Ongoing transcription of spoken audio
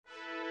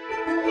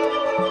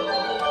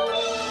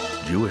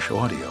Jewish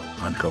audio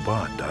on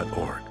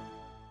Chabad.org.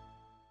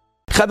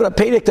 Chevra,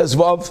 Perek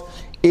Tezvav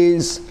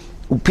is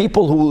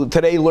people who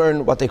today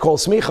learn what they call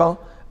smicha.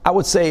 I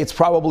would say it's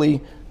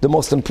probably the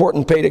most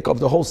important Perek of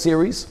the whole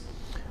series.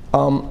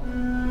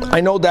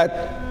 I know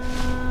that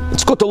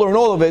it's good to learn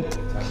all of it.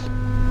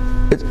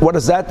 What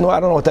is that? No, I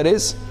don't know what that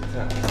is.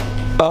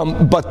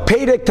 But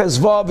Perek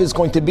Tezvav is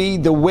going to be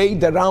the way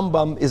the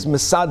Rambam is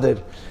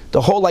mesader, the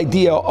whole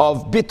idea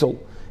of bittul,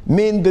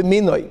 min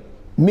b'minoi,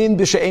 min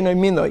b'she'enoi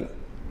minoi.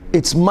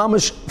 It's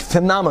mamish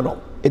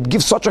phenomenal. It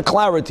gives such a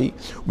clarity.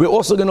 We're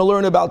also going to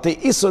learn about the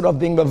isur of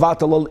being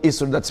mevatel al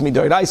isur, that's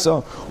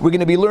midoraisa. We're going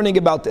to be learning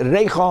about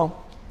reicha,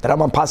 the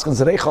Rambam Paskin's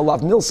reicha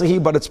lav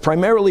milsahi, but it's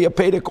primarily a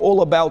Perek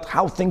all about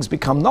how things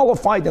become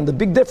nullified and the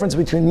big difference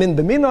between min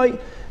b'minoi,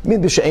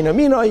 min b'she'enoi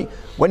minoi.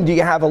 When do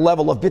you have a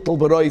level of bittul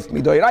b'roif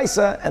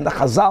midoraisa? And the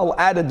Chazal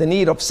added the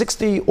need of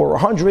 60 or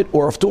 100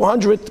 or of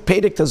 200.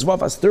 Perek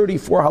Tezvav has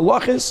 34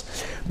 halachas.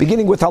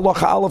 Beginning with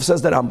halacha aleph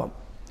says the Rambam.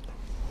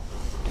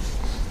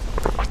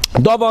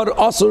 Davar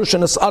asur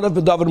shenesarav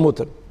b'davar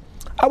muter.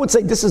 I would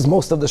say this is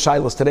most of the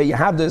shilas today. You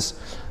have this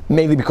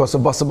maybe because of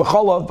basa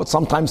b'chalav, but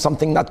sometimes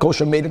something not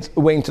kosher made its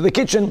way into the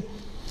kitchen.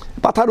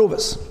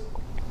 Bataruvas.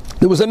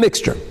 There was a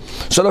mixture.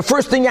 So the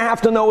first thing you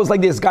have to know is like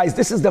this, guys.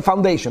 This is the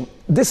foundation.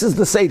 This is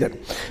the seder.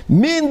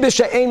 Min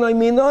b'she'enoi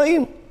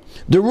minoi.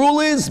 The rule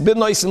is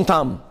b'nois and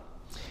tam.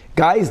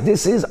 Guys,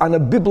 this is on a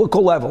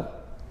biblical level.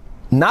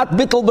 Not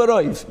bittul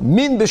b'roiv.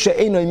 Min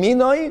b'she'enoi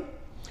minoi.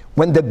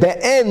 When the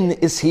be'en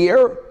is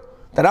here,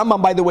 the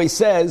Rambam, by the way,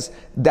 says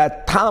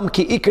that tam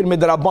ki ikir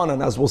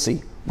midrabanan, as we'll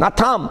see. Not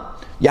tam.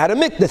 You had to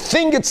admit, the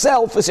thing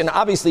itself is, and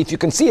obviously if you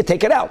can see it,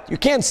 take it out. You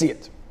can't see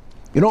it.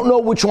 You don't know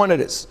which one it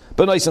is.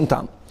 B'nois and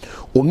tam.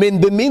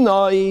 Umin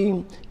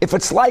b'minoi. If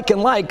it's like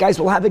and like, guys,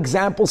 we'll have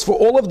examples for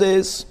all of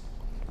this.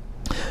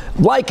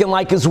 Like and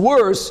like is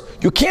worse.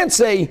 You can't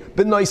say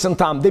b'nois and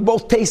tam. They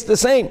both taste the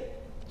same.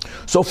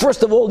 So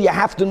first of all, you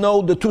have to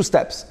know the two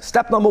steps.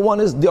 Step number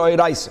one is the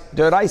oraisa.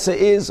 The oraisa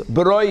is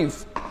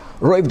b'roiv.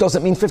 Roiv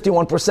doesn't mean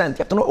 51%. You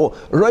have to know.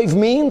 Roiv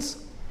means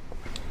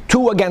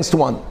 2 against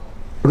 1.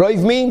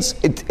 Roiv means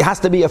it has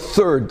to be a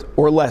third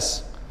or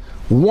less.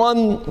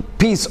 1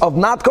 piece of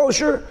not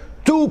kosher,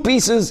 2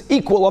 pieces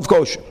equal of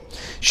kosher.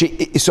 So the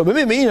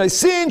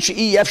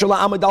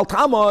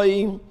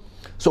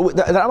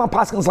Rambam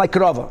Paskins like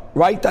Rava,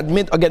 right? That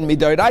again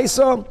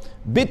midoraisa,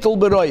 bittul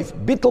b'roiv.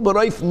 Bittul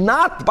b'roiv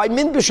not by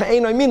min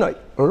b'she'enoi minoi.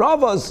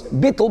 Rava's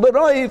bittul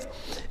b'roiv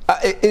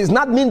is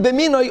not min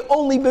b'minoi,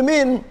 only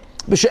b'min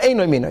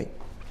b'she'enoi minoi.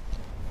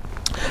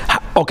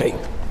 Okay,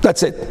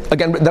 that's it.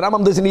 Again, the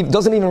Rambam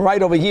doesn't even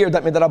write over here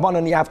that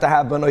midrabanan you have to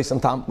have b'nois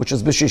and tam, which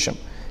is b'shishim,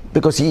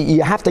 because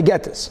you have to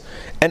get this.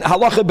 And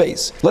halacha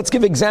beis. Let's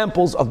give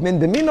examples of min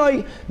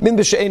b'minoi, min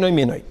b'she'enoi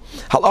minoi.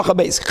 Halacha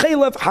beis.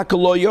 Chaylev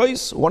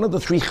hakaloyos, one of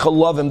the 3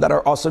 chalavim that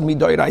are asur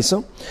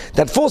midoraisa,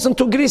 that falls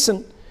into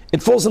grisen.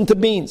 It falls into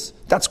beans.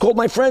 That's called,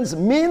 my friends,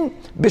 min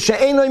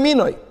b'she'enoi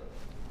minoi.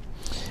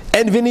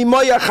 And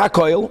v'nimoyach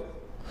hakoil.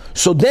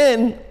 So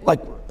then,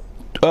 like,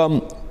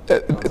 let's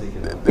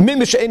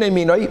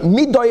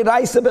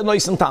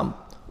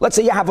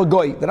say you have a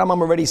goy. The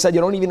Rambam already said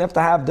you don't even have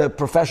to have the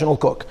professional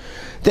cook.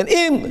 Then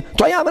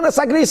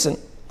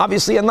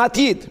obviously a not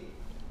yid.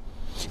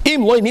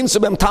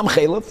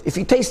 If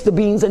he tastes the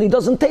beans and he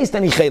doesn't taste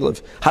any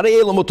chaylev,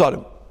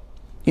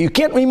 you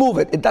can't remove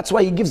it. That's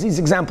why he gives these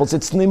examples.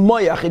 It's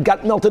nimoyach, it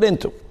got melted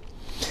into.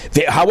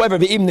 However,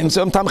 and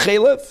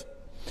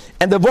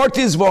the word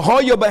is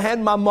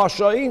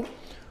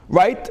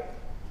right?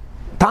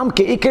 Tam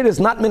ke'ikir is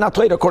not min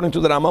ha'toira according to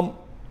the Rambam,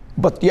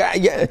 but you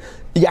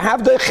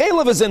have the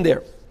chaylev is in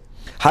there.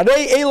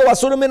 Harei elo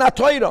asura min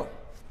ha'toira.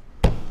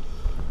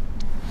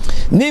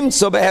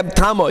 Nimtza behem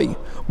tamoy,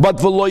 but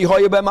v'loi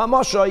hoya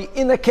b'mamashoi.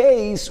 In a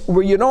case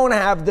where you don't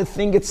have the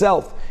thing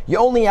itself, you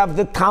only have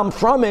the tam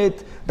from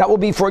it. That will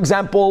be, for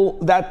example,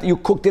 that you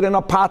cooked it in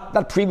a pot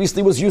that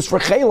previously was used for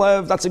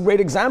chaylev. That's a great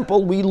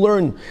example. We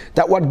learn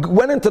that what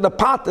went into the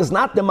pot is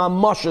not the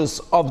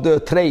mamashas of the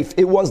treif.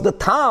 It was the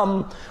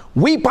tam.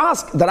 The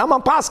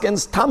Rambam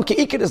Paskins, tam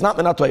ke'ikir is not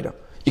min ha'toira.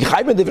 You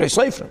chayv min divrei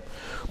soifrim.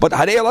 But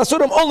harei al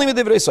asurim only min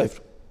divrei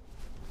soifrim.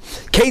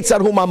 Keitzar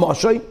hu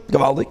mamashoi,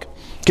 gavaldik.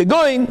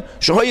 Kegoin,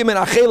 shehoye min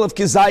ha'chaylev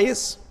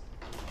kizayis,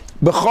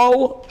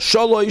 b'chol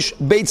sholosh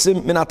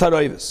beitzim min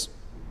ha'taroivis.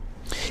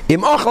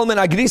 Im achal min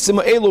agrisim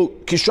elu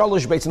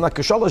kisholosh beitzim. Not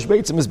kisholosh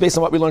beitzim is based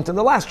on what we learned in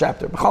the last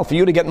chapter. B'chal, for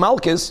you to get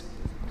malchus,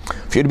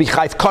 for you to be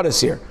chayv kares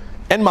here,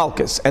 and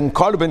malchus, and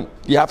korban,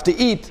 you have to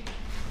eat.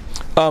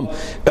 Because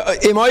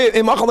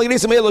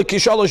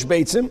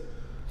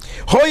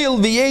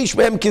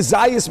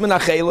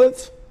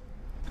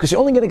you're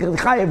only going to get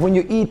chayav when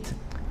you eat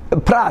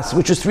pras,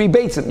 which is 3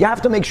 beitzim. You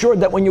have to make sure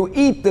that when you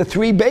eat the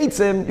 3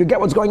 beitzim, you get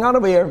what's going on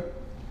over here.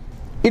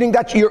 Eating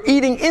that, you're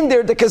eating in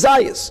there the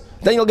kazayas.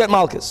 Then you'll get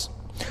malchus.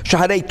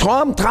 However,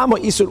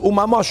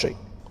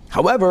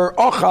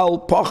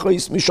 ochal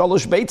pachis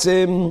mishalosh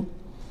beitzim.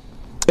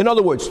 In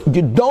other words,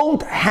 you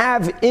don't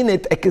have in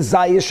it a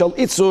kazayas shal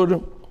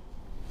itzur.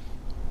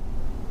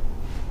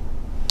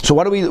 So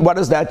what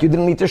is that? You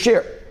didn't need to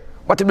share.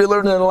 What did we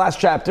learn in the last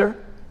chapter?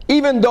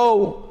 Even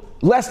though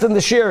less than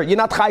the share, you're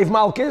not chayiv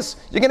malchus,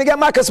 you're going to get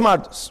makas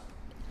mardus.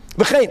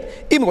 V'chein,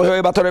 im lo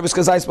yoy b'torah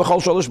v'skazayis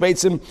b'chol sholosh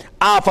beitzim,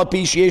 af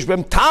api sheyesh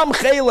b'em tam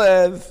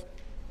chelev.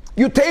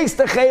 You taste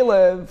the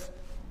chelev.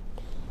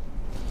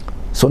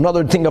 So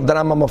another thing of the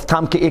Rambam of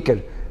tam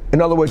ke'ikr.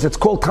 In other words, it's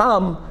called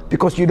tam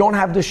because you don't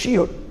have the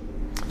shiur.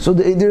 So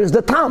there's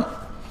the tam.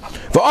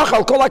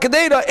 V'achal kol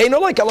ha'kedera ein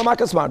oloi kala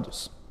makas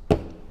mardus.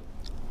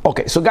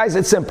 Okay, so guys,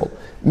 it's simple.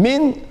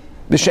 Min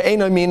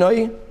b'she'enoi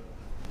minoi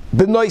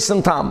b'nois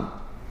and tam.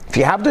 If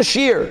you have the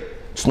shear,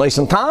 it's nois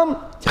and tam,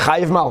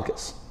 chayiv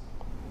malchus.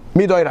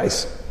 Midoi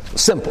reis.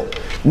 Simple.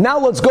 Now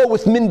let's go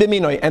with min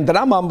b'minoi. And the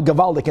Rambam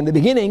Gavaldik in the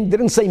beginning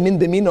didn't say min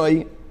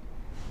b'minoi,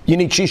 you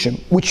need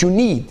shishim, which you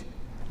need,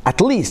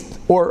 at least,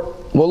 or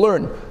we'll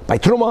learn, by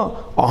Truma,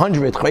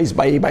 100,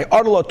 by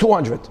Arla,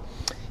 200.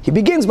 He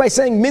begins by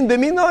saying min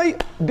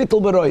b'minoi,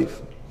 bittul b'roiv.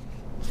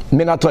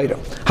 Min ha-Torah.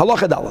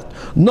 Halacha dalet.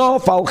 No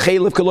fal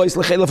chelev kelois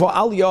lechelev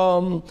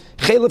ha'aliyah.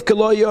 Chelev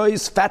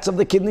kelois, fats of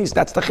the kidneys,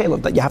 that's the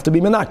chelev that you have to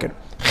be menaker.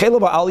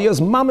 Chelev ha'aliyah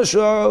is mamish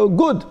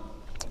good,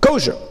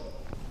 kosher.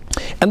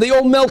 And they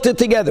all melted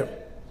together.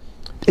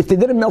 If they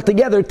didn't melt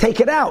together, take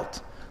it out.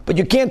 But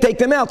you can't take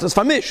them out, it's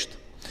famished.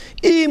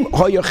 Im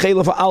hoya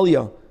chelev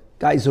ha'aliyah.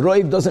 Guys,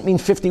 roiv doesn't mean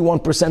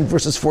 51%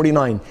 versus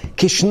 49.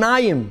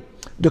 Kishnayim.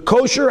 The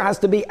kosher has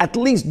to be at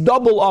least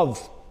double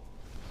of.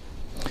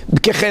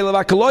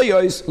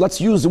 Let's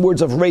use the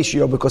words of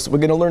ratio because we're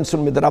going to learn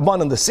soon with the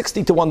Rabban and the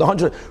 60 to 1, the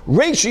 100.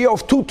 Ratio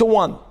of 2 to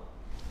 1.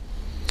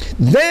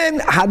 Then,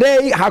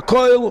 hadei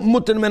hakoil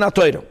mutin min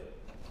ha-Torah.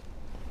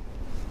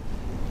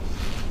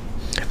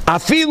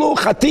 Afilu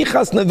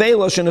chatichas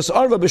nevela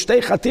shenesarva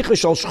b'shtei chatichas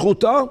shal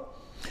shchuta.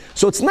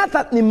 So it's not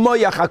that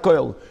nimoyach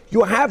hakoil.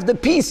 You have the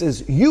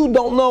pieces. You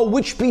don't know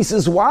which piece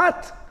is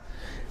what.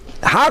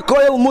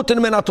 Hakoil mutin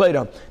min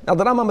ha-Torah. Now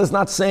the Rambam is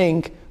not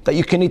saying that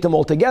you can eat them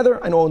all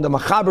together. I know the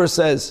Machaber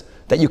says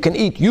that you can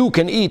eat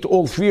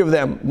all 3 of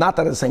them, not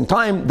at the same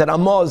time. That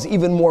Ramah is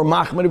even more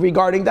machmir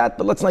regarding that,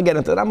 but let's not get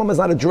into it. Rambam is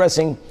not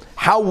addressing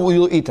how will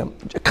you eat them.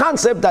 The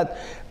concept that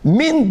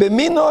min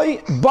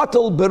b'minoi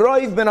batel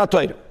b'roiv min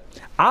ha-Torah.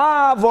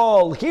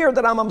 Avol, here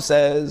the Rambam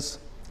says,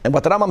 and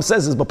what the Rambam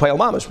says is b'payal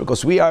mamish,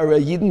 because we are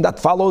Yidden that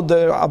follow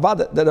the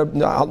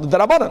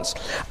Rabbans.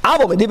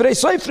 Avol, v'divrei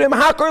soifrim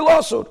hakor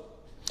l'asur.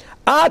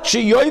 It has to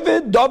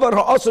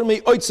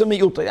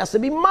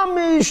be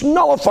mamish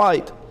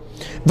nullified.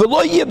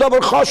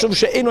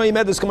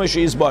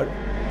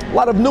 A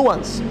lot of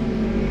nuance.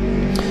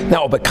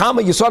 Now,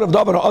 Bekama Yisar of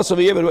Davar Ha'asur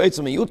v'yever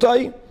ha'etzem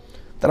miyutai,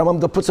 the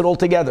Rambam puts it all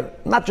together.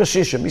 Not just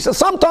shishim. He says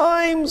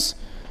sometimes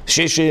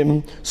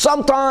shishim,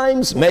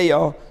 sometimes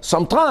meya,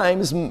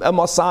 sometimes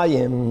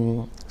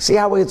masayim. See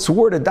how it's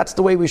worded? That's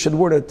the way we should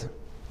word it.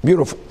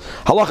 Beautiful.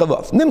 Halacha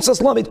vav. Nimsas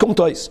lamid kum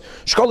tois.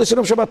 Shkol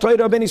yisurim shabbat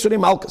Torah ben yisuri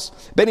malchus,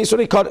 ben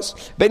yisuri kodes,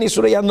 ben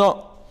yisuri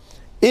yana.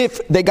 If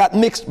they got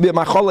mixed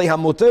b'macholei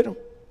hamuter,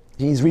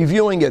 he's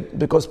reviewing it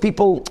because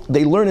people,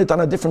 they learn it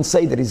on a different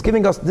seder. He's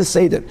giving us this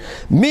seder.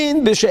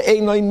 Min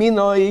b'she'enoi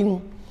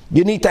minoi.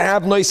 You need to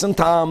have nois and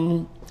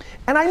tam.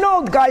 And I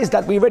know, guys,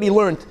 that we already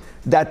learned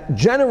that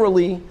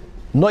generally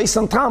nois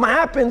and tam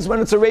happens when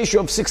it's a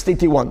ratio of 60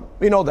 to 1.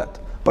 We know that.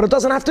 But it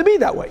doesn't have to be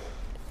that way.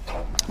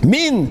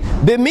 Min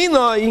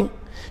b'minoi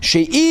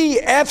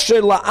she'i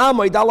efsher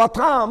la'amoid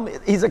alatam.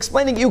 He's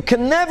explaining you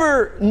can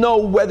never know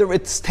whether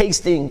it's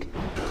tasting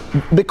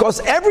because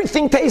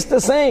everything tastes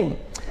the same.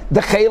 The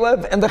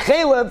chalev and the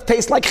chalev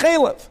taste like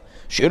chalev.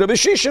 Shira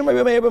b'shishim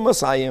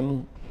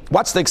b'masayim.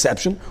 What's the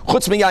exception?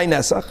 Chutz miyayin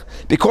nesach,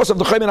 because of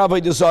the chomer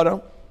avodah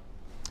zarah,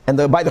 and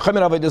by the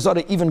chomer avodah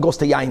zarah even goes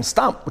to yayin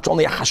stam, which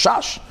only a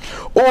hashash,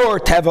 or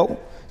tevel.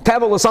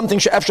 Tevel is something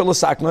she'efshel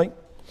l'saknoi.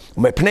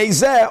 Mepnei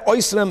zeh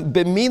oisrem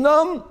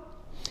b'minam,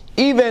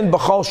 even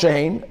b'chol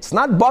shehein. It's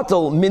not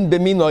batel min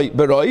b'minoi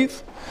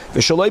b'roiv,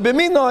 v'shaloi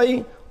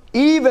b'minoi.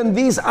 Even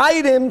these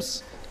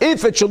items,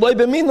 if it's shaloi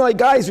b'minoi,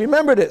 guys,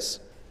 remember this.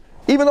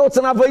 Even though it's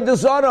an avodah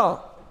zarah,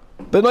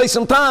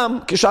 b'noisem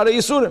tam kishara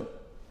yisurim.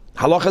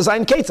 Halacha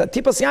zayin ketzad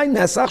tipas yayin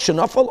nesach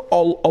shenafal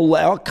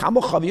oleh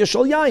kamo chaviyah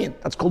shel yayin.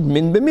 That's called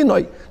min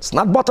b'minoi. It's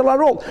not batel at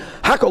all.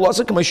 Hakol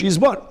asa k'mashi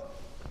yizbar.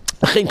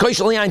 Chin koi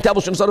shel yayin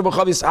tevel shem sarav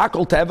b'chavis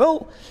hakol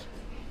tevel.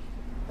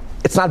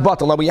 It's not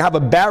batel. Now when you have a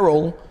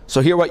barrel,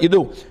 so here what you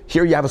do.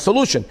 Here you have a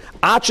solution.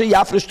 Ache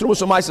yafresh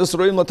trumus u'maisas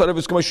roim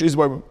l'tarev k'mashi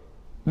yizbar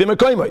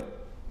b'mekoymoi.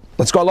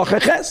 Let's go halacha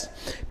ches.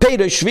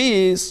 Peter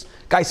shvius.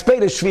 Guys,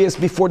 Peter shvius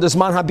before this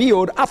man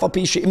habiur afal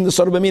pi she'im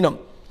nesar b'minam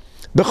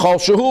b'chol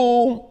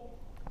shehu.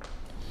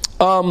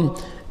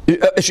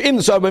 She'im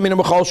nesar b'minam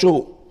b'chol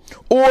shehu.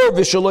 Or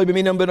v'shaloi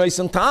b'minam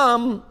b'noisen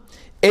tam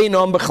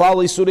einam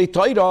b'chlal isurei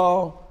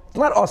Torah. It's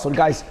not asur,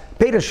 guys.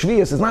 Peter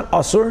shvius is not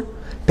asur.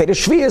 Peter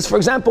shvius, for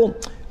example,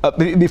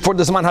 before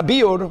the Zman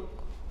Habiur,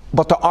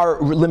 but there are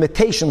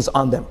limitations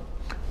on them.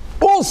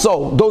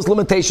 Also, those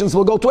limitations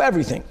will go to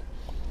everything.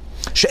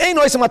 She'ein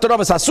oisem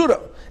ha'toravas hasura.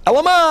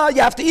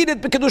 You have to eat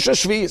it b'kedusha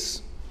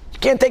shvius. You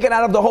can't take it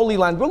out of the Holy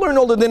Land. We'll learn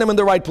all the dinim in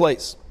the right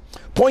place.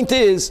 Point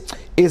is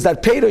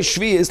that Peirish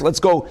Shvi let's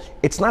go,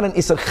 it's not an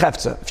Isser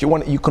Chefza. If you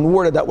want, you can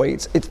word it that way.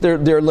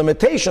 There are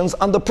limitations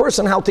on the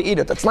person how to eat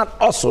it. It's not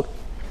Asur.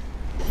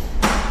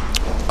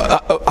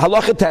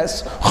 Halacha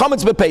tes,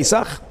 Chametz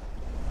bePesach.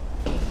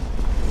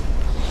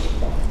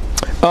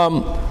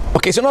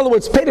 Okay, so in other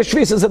words, Peirish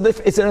Shvi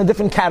is in a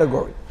different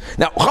category.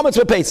 Now, Chametz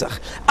bePesach,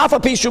 Afa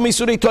Pishu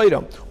Misurei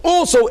Torah.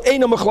 Also,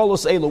 Eina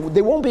Mechlalos Elu.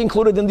 They won't be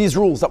included in these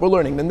rules that we're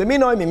learning.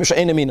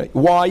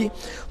 Why?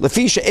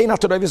 Lefi she'eina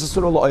Torah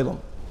v'Asura la'olam.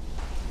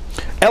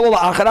 Elo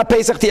la'achara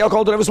Pesach tiyah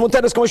kol Torah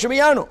v'Smunteres k'mo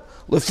shebiyanu.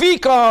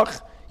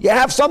 Lefikach, you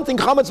have something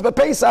Chametz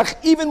bePesach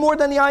even more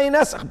than Yayin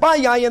Nesach. By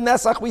Yayin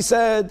Nesach we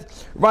said,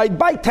 right?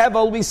 By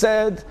Tevel we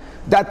said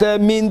that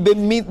min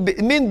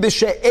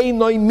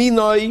b'she'enoi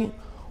minoi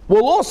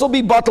will also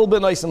be batal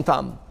b'nois and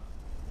tam.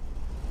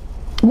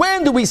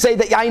 When do we say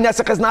that Yayin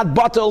Nesach is not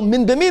batal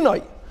min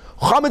b'minoi?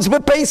 Chametz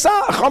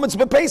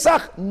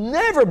bePesach,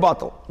 never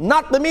batal.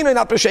 Not b'minoi,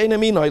 not b'she'enoi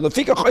minoi.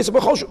 Lefikach choyse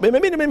b'choshu,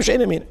 b'minoi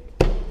b'she'enoi minoi.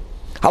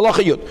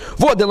 Halacha Yud.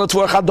 V'odel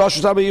l'tvuar chadash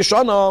u'zabay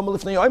yishana,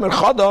 m'lifnei oimer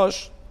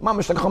chadash.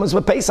 Mamish like Chametz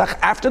bePesach,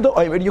 after the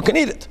oimer you can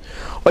eat it.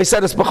 Oy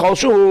said es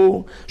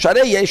b'choshu,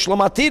 sharei yesh lo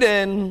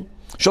matiren,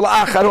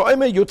 shala'achar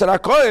oimer yutar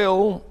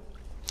ha'koil.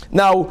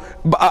 Now,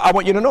 I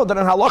want you to know that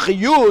in Halacha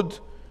Yud,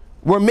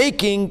 we're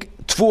making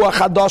Tfuah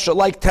Chadasha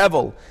like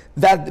Tevel,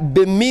 that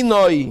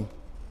b'minoi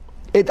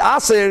it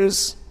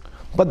asers,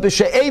 but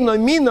b'she'enoi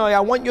minoi, I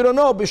want you to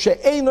know,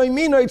 b'she'enoi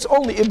minoi, it's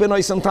only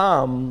ibnoi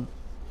santam.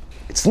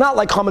 It's not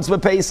like Chametz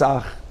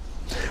bePesach.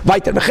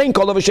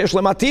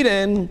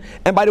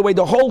 And by the way,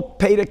 the whole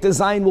Perek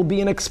design will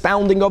be an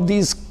expounding of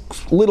these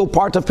little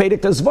part of Perek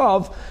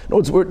Tezvav.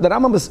 The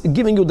Rambam is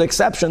giving you the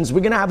exceptions.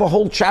 We're going to have a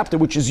whole chapter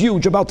which is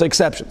huge about the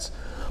exceptions.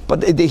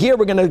 But here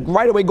we're going to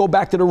right away go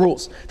back to the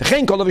rules. Like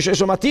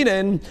Isser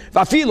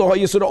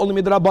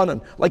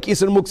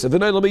Muksev,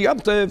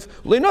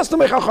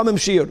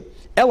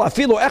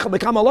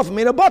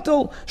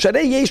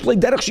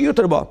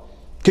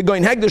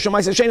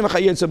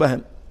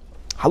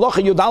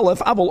 Halacha Yud Aleph,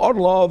 Avol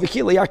Orlo,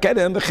 V'chila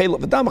Yakedem, V'chela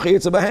V'dam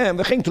Chayitza B'hem,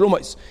 V'ching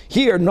Trumais.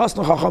 Here,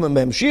 Nasna Chachamim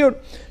B'hem Shir,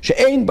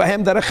 She'ein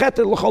B'hem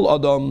Derecheter L'chol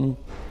Adam.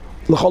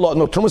 L'chol Adam.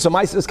 No, Trumas and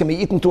Maasros can be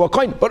eaten to a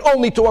coin, but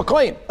only to a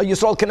coin. A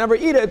Yisrael can never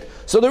eat it,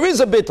 so there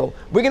is a bittul.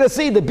 We're going to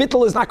see the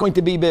bittul is not going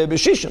to be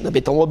B'shishin, the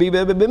bittul will be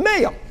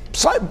B'meya.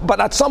 But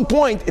at some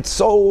point, it's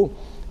so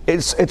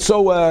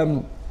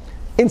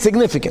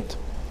insignificant.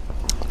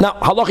 Now,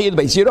 Halacha Yud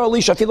Beis, Yirah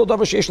Li Shafilo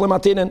Davar She'esh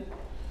Lematinen.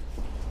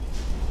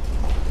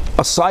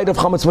 A side of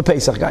Chametz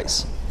bePesach,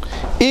 guys.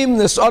 Im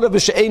nesara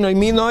b'she'enoi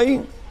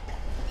minoi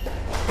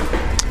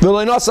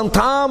v'lo nasam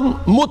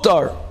tam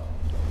mutar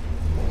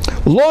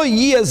lo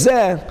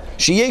yiyazeh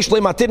sheyesh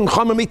le'matirin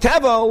chamer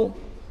mitevel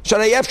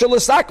sharei efshar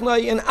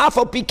l'saknoi and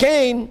afal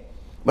pikein.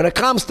 When it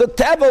comes to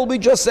tevel, we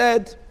just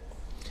said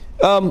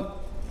that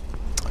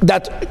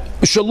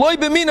shaloi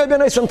b'minoi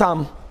b'noisam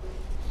tam.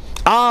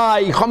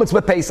 Chametz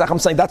bePesach. I'm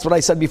saying that's what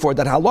I said before.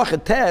 That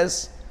halacha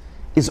tes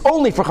is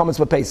only for Chametz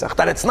bePesach.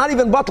 That it's not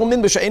even batal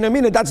min b'she'enoi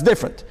minoi, that's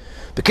different.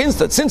 Because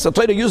that since the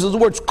Torah uses the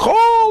words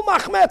kol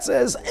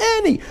machmetzes,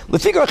 any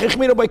lefikach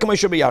ichmira by k'mo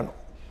shebiyanu.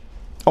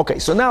 Okay,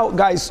 so now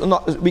guys,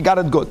 we got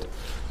it good.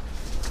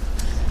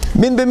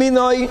 Min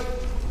b'minoi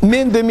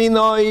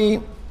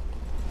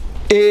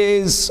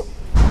is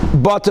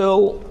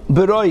batal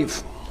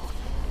b'roiv,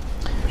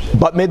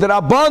 but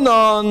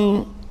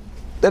midrabanan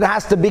that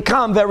has to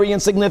become very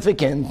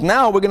insignificant.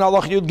 Now we're going to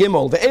Halacha Yud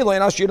Gimel.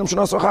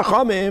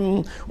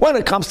 When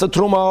it comes to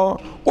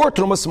Truma, or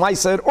Trumas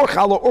Meiser, or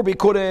Chala, or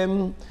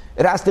Bikurim,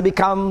 it has to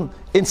become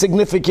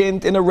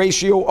insignificant in a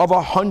ratio of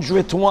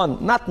 100 to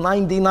 1, not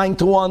 99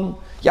 to 1.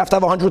 You have to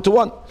have 100 to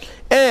 1.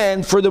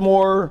 And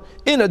furthermore,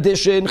 in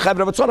addition, you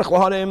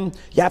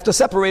have to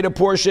separate a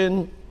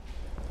portion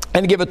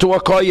and give it to a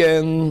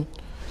kohen.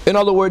 In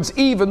other words,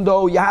 even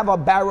though you have a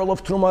barrel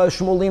of Truma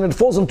Shmulin, it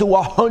falls into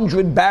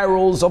 100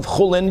 barrels of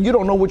Chulin, you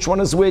don't know which one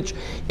is which,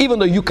 even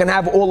though you can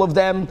have all of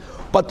them,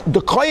 but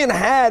the Kohen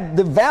had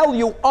the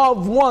value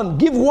of one.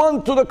 Give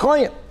one to the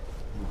Kohen.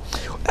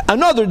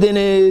 Another din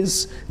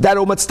is that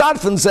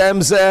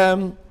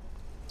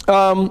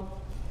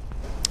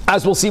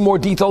as we'll see more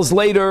details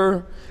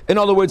later, in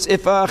other words,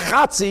 if a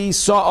Chatzi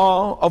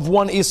saw of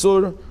one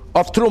Isur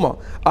of Truma,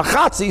 a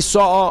Chatzi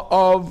saw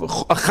of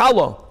a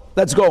Chala,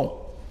 let's go,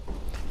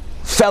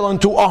 fell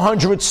into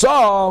 100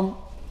 saw,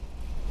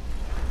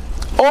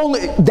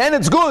 only then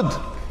it's good.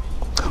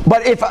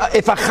 But if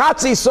a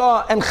Chatzi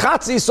saw and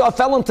Chatzi saw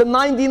fell into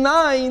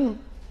 99,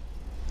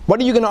 what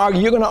are you going to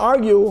argue? You're going to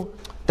argue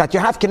that you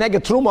have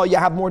Keneged Truma, you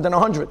have more than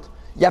 100.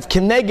 You have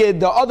Keneged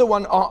the other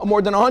one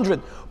more than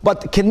 100.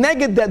 But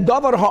Keneged the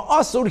Davar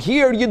HaAsur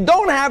here, you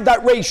don't have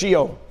that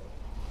ratio.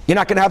 You're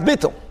not going to have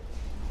Bittul.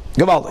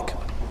 Gewaldig.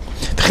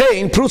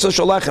 Geen Prusa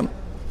Shalechem.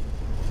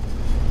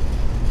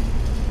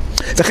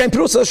 V'chein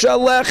prusa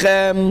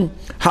shalechem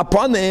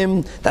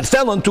hapanim that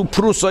fell into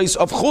prusas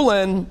of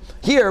chulin.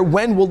 Here,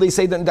 when will they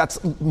say that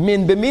that's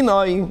min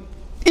b'minoi?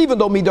 Even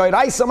though midoi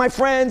raisa, my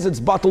friends, it's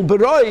batul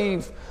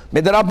b'roiv.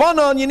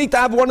 Midarabanan, you need to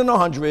have 1 in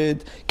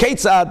 100.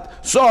 Ketzad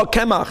saw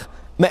kemach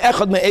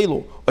me'echad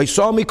me'elu,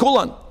 oisa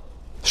mikulan.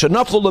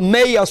 Shenaflu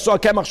lemeya sa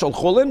kemach shel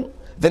chulin,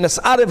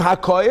 v'nesarev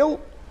hakoil.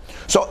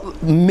 So,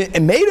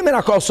 meidim in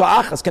hakoil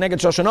sa'achas, keneged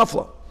shel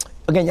shenafla.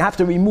 Again, you have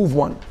to remove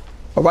one.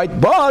 All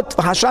right, but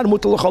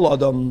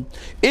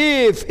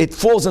if it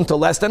falls into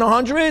less than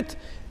 100,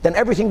 then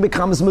everything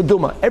becomes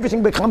meduma.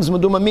 Everything becomes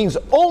meduma means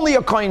only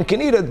a kohen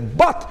can eat it,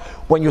 but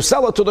when you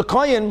sell it to the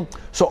kohen,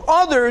 so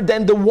other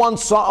than the one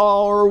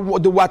saw or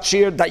the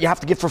watchir that you have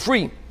to give for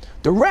free,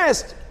 the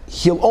rest,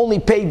 he'll only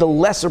pay the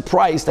lesser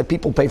price that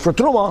people pay for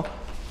truma.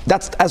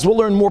 That's, as we'll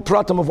learn more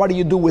pratim of what do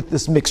you do with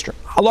this mixture.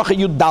 Halacha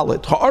yud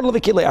dalet. Ha'ar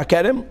levikilei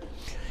akerim.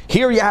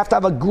 Here you have to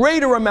have a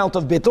greater amount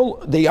of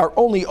bittul. They are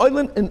only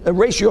oilin in a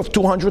ratio of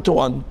 200 to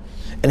 1.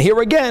 And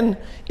here again,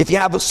 if you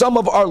have some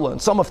of arla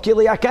and some of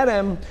kili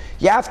akerem,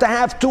 you have to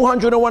have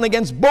 201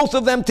 against both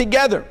of them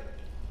together.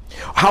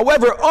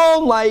 However,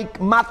 unlike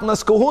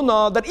matnas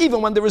kohuna, that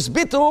even when there is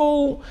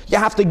bittul, you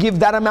have to give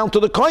that amount to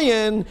the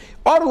kohen.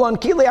 Arla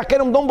and kili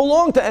akerem don't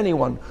belong to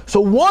anyone.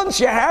 So once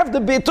you have the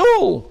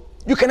bittul,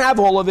 you can have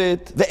all of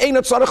it. The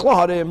einat tzarich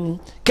laharim.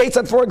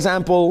 Ketzad, for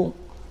example,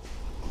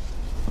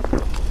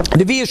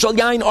 Revi'ah shel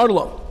yain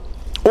arla,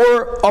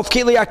 or of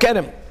kili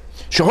akerem.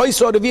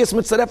 Shehoysa revi'as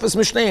mitzarefes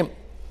mishneim.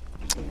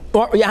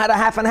 Or you had a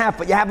half and half,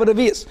 but you have a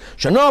revi'as.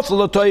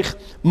 Shenaflu l'toich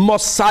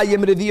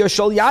mosayim revi'ah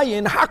shel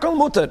yain hakol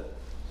muter.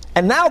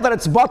 And now that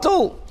it's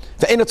batul,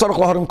 ve'ein tzarich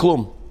laharim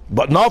klum.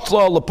 But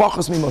nafla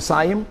l'pachos mi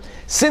mosayim.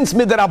 Since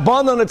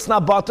midrabanan it's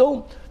not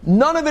batul,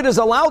 none of it is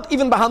allowed,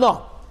 even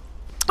bahana.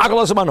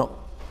 Hakol asabano.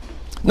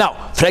 Now,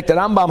 fragt the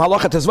Rambam,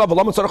 halacha tezvav,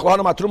 v'lo mitzarech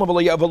laharim ha-truma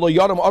v'lo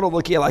yarim aral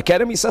l'kiyel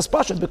ha-kerem. He says,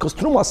 Pashas, because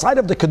truma, aside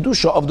of the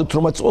kedusha of the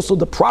truma, it's also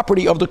the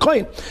property of the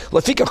kohen.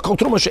 Lefikach kol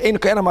truma she'ein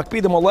kohen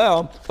ha-makpidim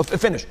oleh.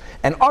 Finish.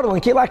 And aral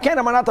and kiyel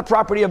ha-kerem are not the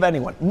property of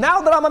anyone.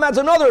 Now the Rambam adds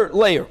another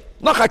layer.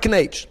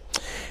 Nachak.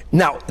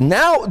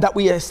 Now that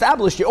we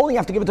established, you only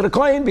have to give it to the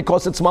kohen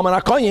because it's maman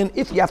ha-kohen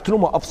if you have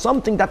truma of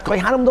something that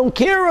kohanim don't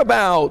care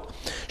about.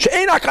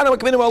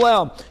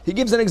 He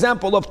gives an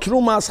example of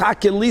trumas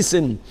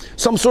ha-kelisin,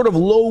 some sort of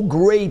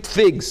low-grade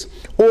figs,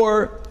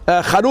 or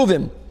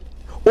charuvim,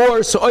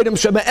 or so'odim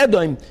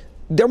sheba'edoim.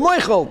 They're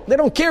moichel, they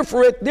don't care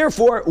for it,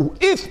 therefore,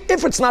 if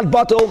it's not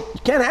batel,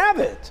 you can't have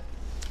it.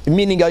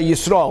 Meaning a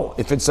yisrael,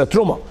 if it's a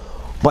truma.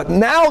 But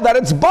now that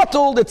it's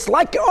bottled, it's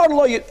like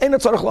arlo, ein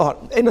tzarich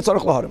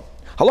laharim.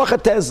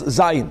 Halacha tez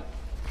zayin.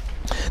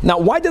 Now,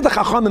 why did the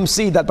Chachamim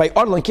see that by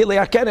arlo and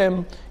kilei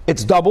akerem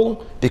it's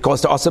double?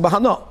 Because they're aseh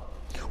bahana.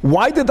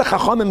 Why did the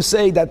Chachamim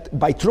say that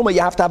by truma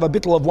you have to have a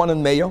bittul of 1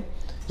 and meyo?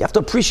 You have to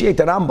appreciate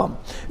the Rambam.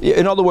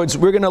 In other words,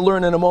 we're going to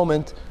learn in a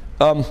moment.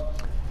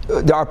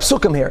 There are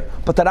psukim here,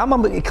 but the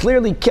Rambam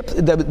clearly kept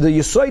the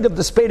yisoid of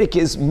the spedic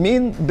is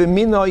min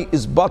b'minoi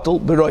is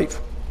batul b'roiv.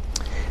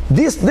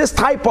 This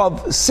type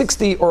of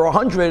 60 or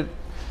 100,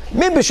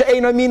 you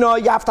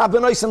have to have a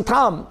nice and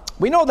tam.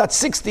 We know that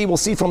 60 we'll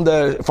see from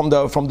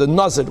the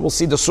nazir, we'll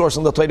see the source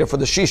in the Torah for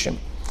the shishim.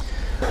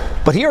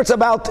 But here it's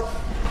about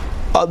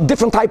a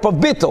different type of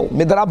bittul,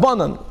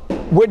 midrabanan.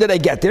 Where did I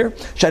get there?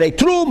 Sharei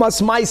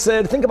trumas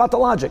meiser. Think about the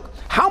logic.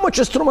 How much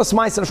is trumas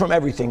meiser from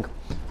everything?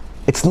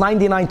 It's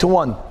 99 to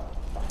 1.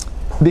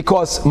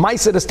 Because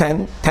meiser is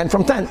 10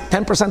 from 10.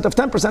 10% of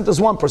 10% is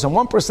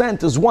 1%.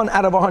 1% is 1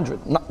 out of 100.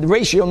 The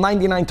ratio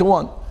 99 to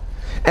 1.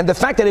 And the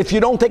fact that if you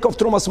don't take off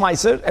trumas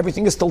meiser,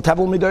 everything is still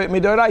tevel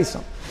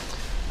midoraisa.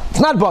 It's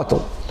not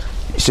bottle.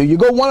 So you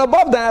go one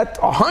above that,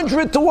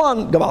 100 to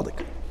 1,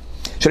 gavaldik.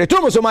 As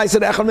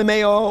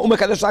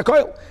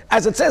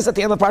it says at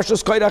the end of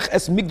Parshas Koirach,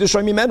 es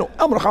mikdushoy mimenu.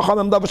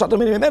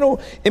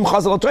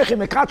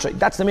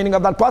 That's the meaning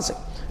of that pasuk.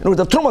 In other words,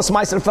 the trumas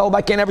meiser fell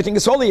back in, everything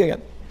is holy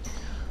again.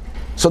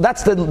 So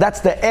that's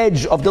the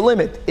edge of the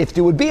limit. If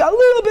there would be a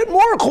little bit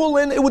more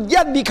chulin, it would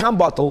yet become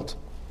bottled.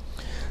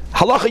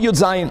 Halacha Yud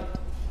Zayin.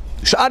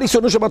 Sha'ari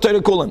sonusha b'toyre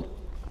kulin.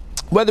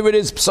 Whether it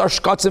is psar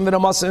shkatzim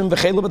v'namasim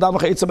v'cheilu v'dam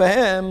v'chayitza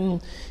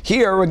b'hem.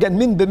 Here again,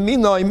 min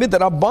b'minoi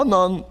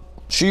midrabanan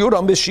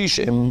shiuram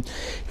b'shishim.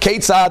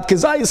 Keitzad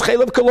kezayis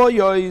cheilav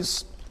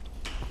koloyois.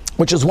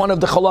 Which is one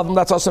of the chalavim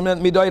that's also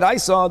meant midoy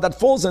raisa that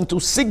falls into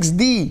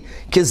 6D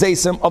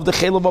kezesim of the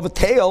cheilav of a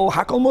tail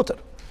hakol muter.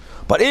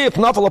 But if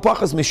nafal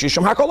apachas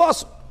mishishim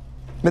hakolas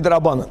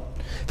midrabanan,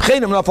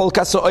 v'cheinim nafal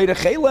kaso oire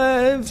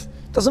chaylev,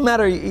 doesn't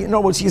matter. In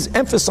other words, he's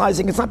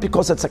emphasizing it's not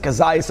because it's a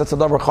kazayis, that's a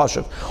davar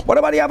chashuv. What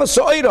about you have a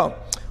so'ira?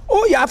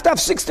 Oh, you have to have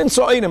 16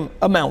 so'irim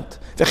amount.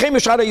 V'chein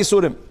mishara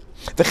yisurim,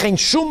 v'chein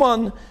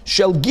shuman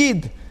shel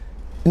gid.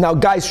 Now,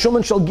 guys,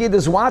 shuman shel gid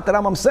is what the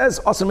Rambam says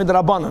asur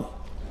midrabanan.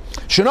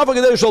 Shenav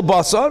hagedei shel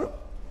basar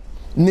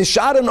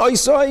nisharan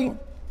oisoi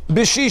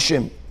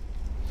b'shishim.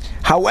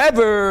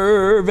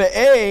 However,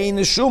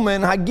 ve'ein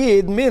shuman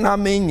hagid min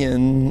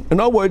haminyan. In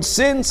other words,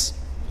 since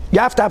you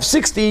have to have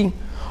 60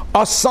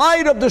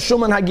 aside of the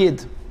shuman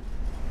hagid,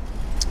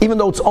 even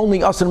though it's only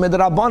asur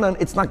midrabanan,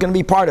 it's not going to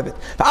be part of it.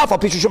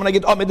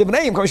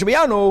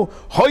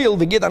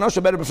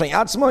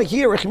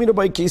 Here,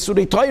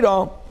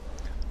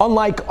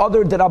 unlike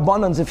other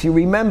derabanans, if you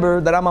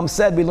remember, the Rambam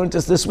said, we learned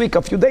this week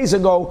a few days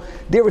ago,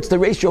 there it's the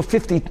ratio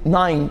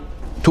 59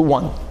 to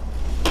 1.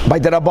 by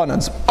the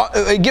Rabbanans.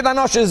 Gid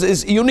Anosh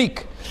is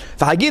unique.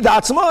 V'hagid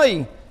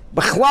Atzmai,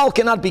 Bechlal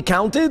cannot be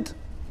counted,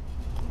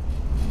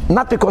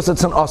 not because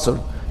it's an Asur,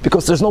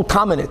 because there's no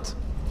tam in it.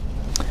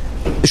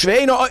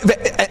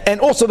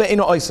 And also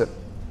ve'eno Oiser.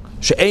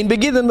 She'ein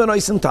begidin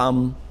v'noisen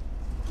tam.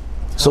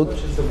 So, how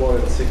much is the water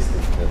at 60?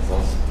 That's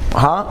awesome.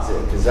 Huh? Is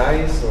it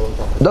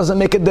Kazayis or? Doesn't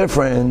make a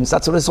difference.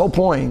 That's his whole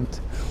point.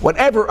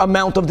 Whatever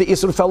amount of the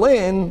Isur fell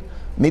in,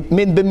 min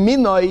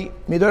b'minoi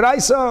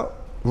midoraisa,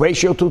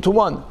 ratio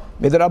 2-1.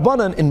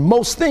 Midrabanan, in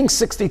most things,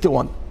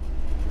 60-1.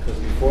 Because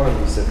before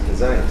he said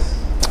Kazayis.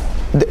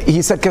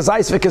 He said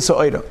Kazayis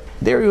v'kesoira.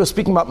 There he was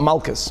speaking about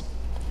Malchus.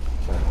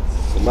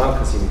 So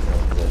Malchus even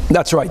counts.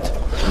 That's right.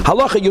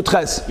 Halacha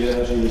Yutches. Yeah,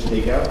 that's what you just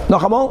take out? No,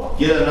 come on.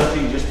 Yeah, that's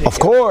what you just take out. Of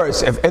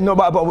course. But the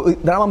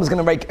Rambam is going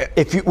to make,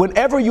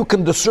 whenever you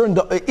can discern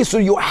the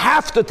Isur, you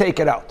have to take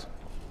it out.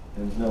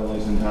 There's no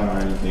noise in time or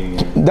anything.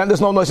 Then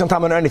there's no noise in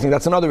time or anything.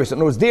 That's another reason.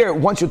 In other words, there,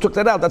 once you took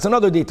that out, that's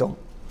another detail.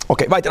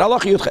 Okay, right.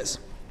 Halacha Yutches.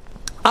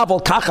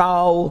 Aval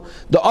kachal,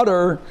 the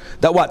udder,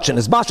 that what?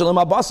 Shenis bashal and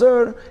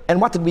mabasar.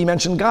 And what did we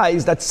mention,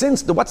 guys? That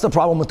since, what's the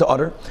problem with the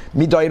udder?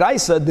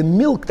 Midoiraisa, the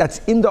milk that's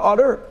in the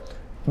udder,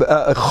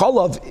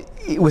 cholav,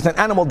 with an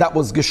animal that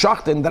was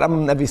geshachten, that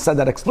I'm never said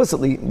that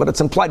explicitly, but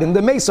it's implied in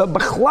the mesa,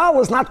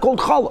 bechlal is not called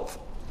cholav.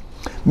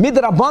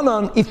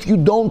 Midrabanan, if you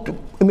don't,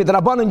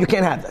 midrabanan, you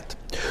can't have that.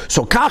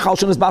 So kachal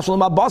shenis bashal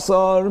and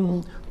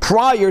mabasar,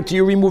 prior to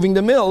you removing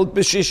the milk,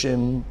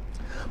 b'shishim.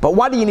 But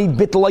why do you need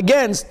bittul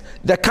against?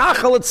 The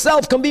kachal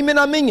itself can be min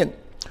aminyan.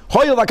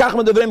 Very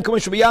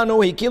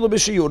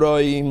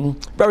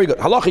good.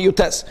 Halacha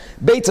Yutes.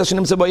 Beitza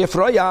shenim zeba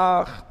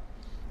yefroyach.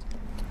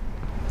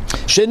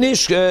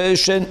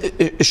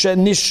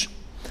 Shenish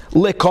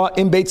leka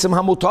in beitzim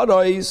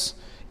hamutarais.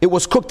 It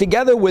was cooked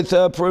together with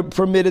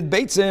permitted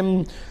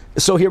beitzim.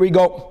 So here we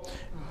go.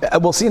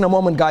 We'll see in a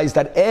moment, guys,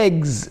 that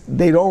eggs,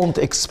 they don't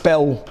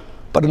expel,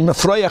 but an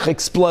afroyach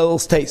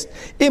expels taste.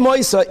 Im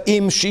oisa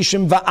im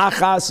shishim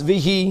va'achas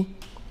vihi.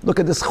 Look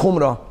at this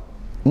chumrah.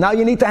 Now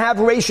you need to have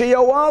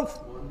ratio of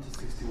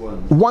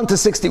 1 to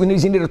 60. You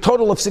need a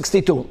total of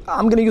 62.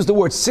 I'm going to use the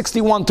word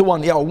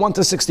 61-1. Yeah, 1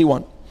 to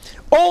 61.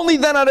 Only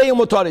then arei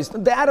mutaris.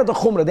 They added the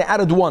chumrah. They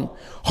added 1.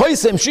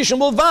 Hoisem shishim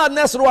mulvad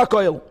nesru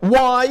akoil.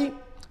 Why?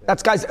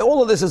 That's, guys.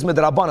 All of this is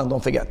midrabanan.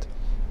 Don't forget.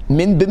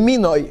 Min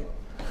b'minoi.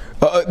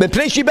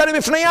 B'pnei shiberi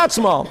b'fnei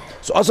atzma.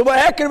 So also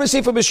v'heker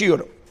v'sifa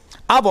b'shiur.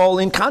 Avol,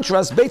 in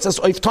contrast, beitzas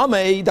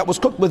oiftamei, that was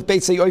cooked with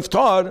beitzai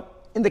oiftar,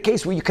 in the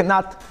case where you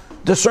cannot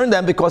discern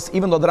them, because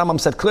even though the Rambam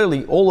said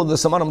clearly, all of the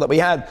samanim that we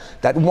had,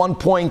 that one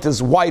point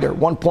is whiter,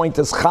 one point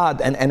is chad,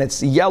 and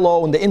it's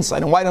yellow on the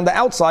inside and white on the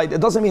outside,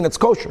 it doesn't mean it's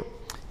kosher.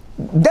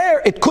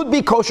 There, it could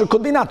be kosher,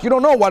 could be not. You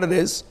don't know what it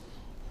is.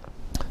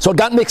 So it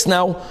got mixed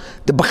now.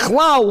 The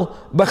bechlal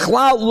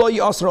lo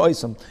yasra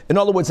oisam. In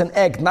other words, an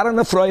egg, not an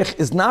afroich,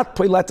 is not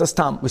poiletas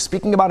tam. We're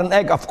speaking about an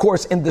egg, of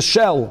course, in the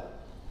shell.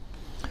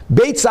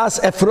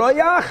 Beitzas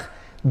efroyach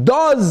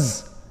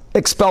does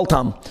expel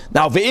tam.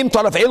 Now, ve'im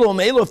taraf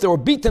elu, if they were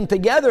beaten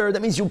together, that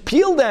means you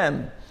peel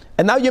them,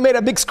 and now you made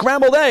a big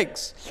scrambled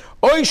eggs.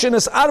 Oishin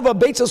is arva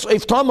beitzas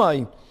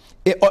oiftamai,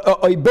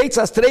 oy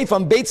beitzas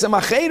treifam beitzam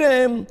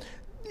acherem.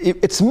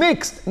 It's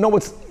mixed. No,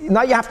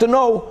 now you have to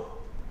know: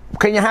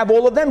 can you have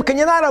all of them? Can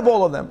you not have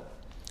all of them?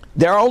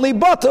 There are only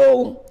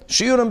batel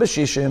shiurim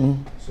b'shishim.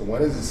 So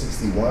what is it?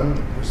 61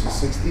 versus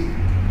 60?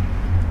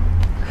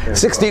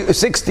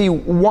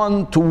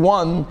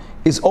 61-1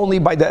 is only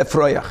by the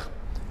efroyach.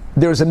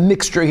 There's a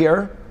mixture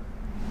here.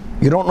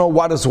 You don't know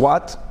what is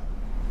what.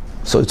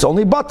 So it's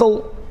only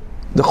batel.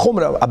 The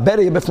chumrah,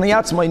 aberi b'fnei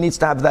atzmai, needs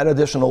to have that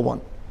additional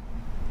one.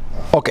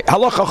 Okay,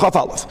 halacha chaf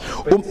aleph.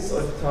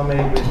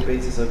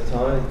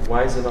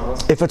 Why is it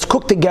not? If it's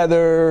cooked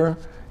together,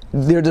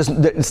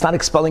 it's not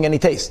expelling any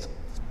taste.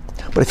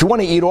 But if you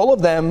want to eat all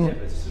of them,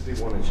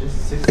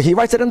 he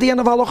writes it in the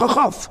end of halacha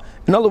chaf.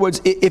 In other words,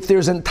 if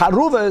there's an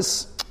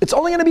taruvas, it's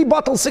only going to be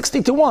batel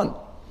 60-1.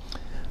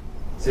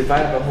 So if I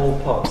have a whole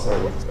pot,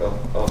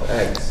 of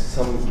eggs,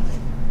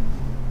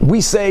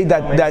 we say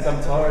that some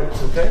tar,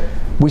 it's okay?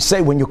 We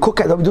say when you cook,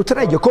 we do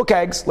today, you cook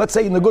eggs, let's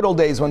say in the good old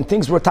days when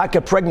things were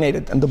taka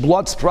pregnated and the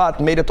blood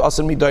sprat made it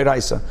aser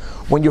midoiraisa.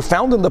 When you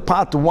found in the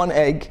pot one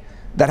egg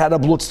that had a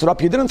blood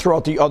strap, you didn't throw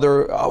out the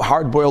other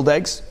hard-boiled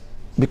eggs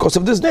because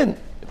of this din,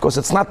 because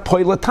it's not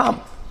poiletam.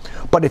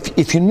 But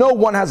if you know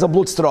one has a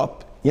blood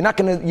strap, you're not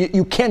gonna,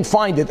 you can't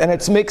find it and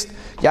it's mixed,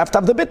 you have to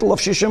have the bittul of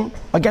shishim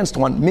against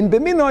one. Min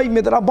b'minoi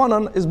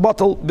midrabanan is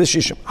batal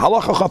b'shishim.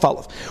 Halacha chaf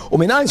aleph.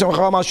 Uminayin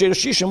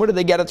shishim, where did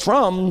they get it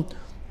from?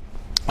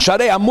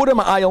 Sharei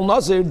amurim ayil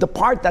nazir, the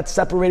part that's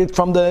separated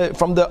from the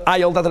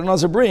ayil that the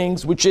nazir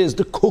brings, which is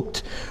the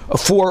cooked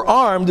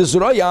forearm, the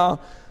zuraya.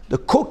 The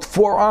cooked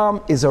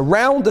forearm is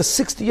around the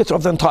 60th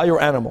of the entire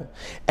animal,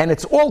 and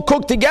it's all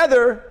cooked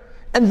together,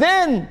 and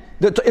then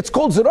it's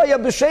called zuraya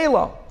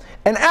b'sheila.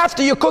 And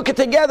after you cook it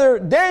together,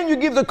 then you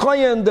give the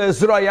kohen the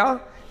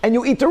zraya, and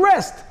you eat the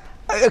rest.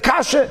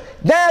 Kasha,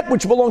 that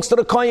which belongs to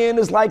the kohen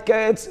is like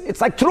it's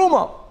like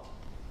truma.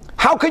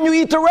 How can you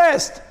eat the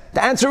rest?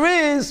 The answer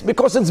is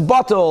because it's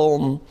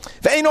bottle.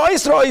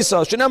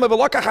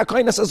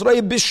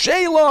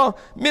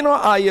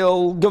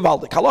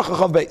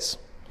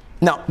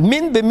 Now,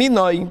 min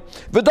b'minoi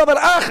v'davar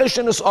acher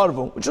shenis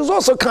arvu, which is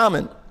also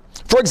common.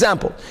 For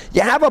example,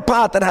 you have a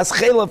pot that has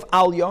chelav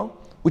alya,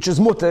 which is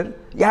mutter.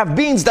 You have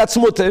beans that's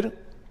mutter.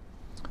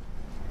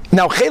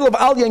 Now, chelav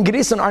alya and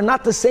grisin are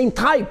not the same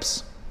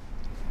types.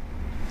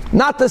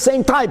 Not the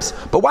same types.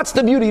 But what's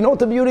the beauty? You know what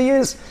the beauty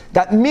is?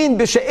 That min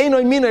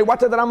b'she'enoi minoi, what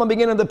did the Rambam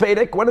begin in the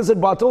Perek? When is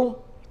it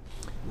bottle?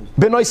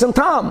 B'noisem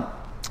tam.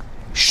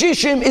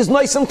 Shishim is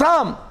noisem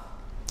tam.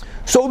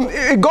 So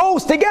it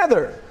goes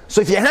together.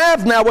 So if you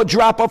have now a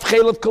drop of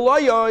chelav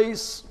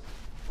koloyos,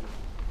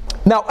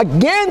 now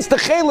against the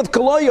chelav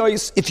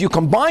koloyos, if you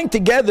combine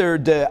together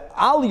the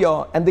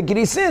alya and the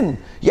grisin,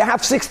 you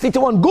have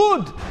 60-1.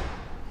 Good.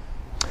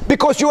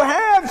 Because you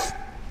have,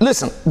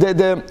 listen,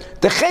 the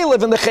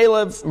chelav and the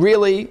chelav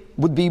really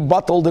would be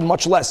bottled in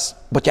much less.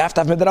 But you have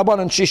to have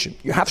midrabanan and shishim.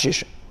 You have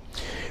shishim.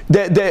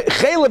 The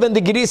chelav and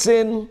the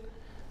grisin,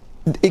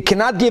 it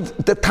cannot give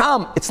the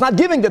tam. It's not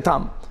giving the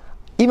tam.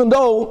 Even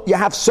though you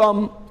have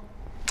some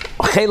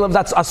chelav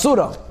that's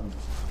asura,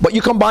 but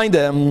you combine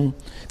them.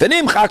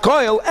 V'nim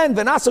chakoil and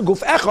v'nasa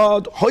guf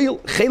echad hoil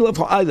chelav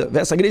ha'ayda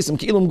v'esagrisim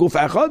ki'ilum guf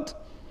echad.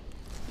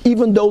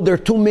 Even though they're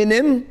two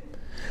minim,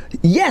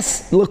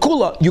 yes,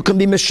 lakula, you can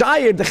be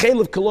meshayir the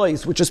chelav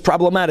kolois, which is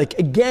problematic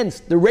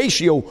against the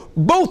ratio,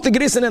 both the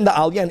grisin and the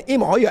alya. And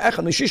im hoya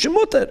echad mishishim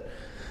muter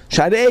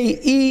sharei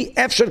I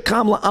efsher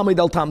kam la'amid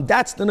al tam.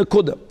 That's the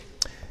nekuda.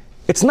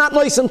 It's not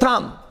nois and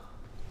tam.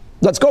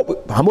 Let's go.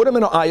 Hamurim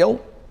and ayil.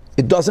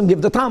 It doesn't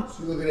give the tam.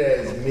 So you look at it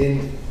as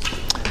min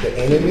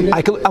be'ena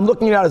minoi? I'm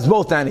looking at it as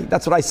both, Danny.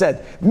 That's what I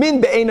said. Min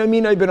be'ena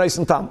minoi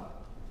b'noisen tam.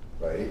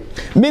 Right.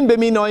 Min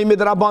be'minoi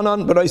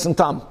midrabanan b'noisen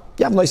tam.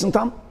 You have noisen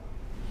tam?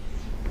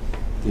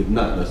 You have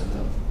not noisen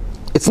tam.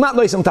 It's not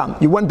noisen tam.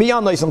 You went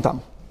beyond noisen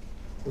tam.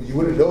 Well, you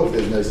wouldn't know if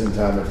there's noisen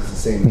tam if it's the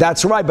same.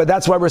 That's right, but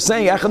that's why we're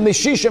saying Echad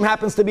Mishishim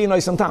happens to be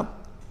noisen tam.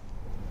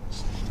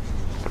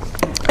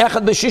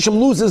 Echad Mishishim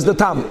loses the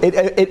tam. It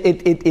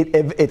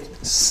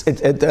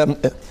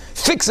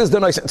fixes the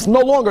noisen. It's no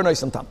longer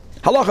noisen tam.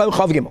 Halacha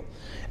Chav Gimel.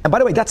 And by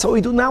the way, that's how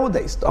we do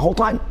nowadays. The whole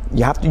time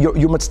you have to.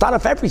 You must start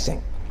off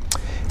everything.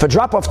 If a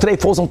drop of tray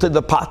falls into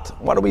the pot,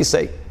 what do we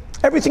say?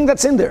 Everything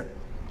that's in there.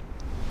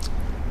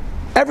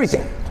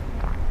 Everything.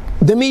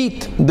 The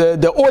meat,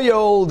 the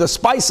oil, the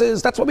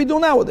spices, that's what we do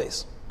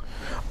nowadays.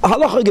 For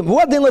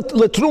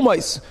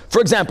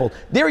example,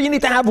 there you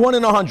need to have 1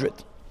 in 100.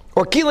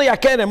 Or kili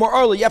yakerem, or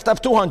early, you have to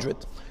have 200.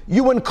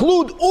 You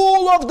include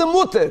all of the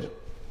mutter.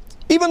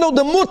 Even though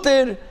the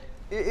mutter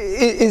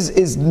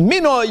is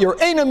minoi or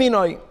eina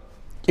minoi,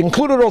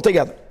 include it all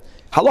together.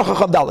 Halacha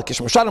chavdalek,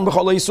 mishadin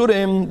b'chol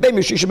yisurim,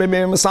 b'mishishim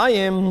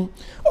b'mesayim,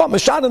 or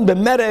mishadin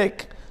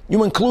b'merek.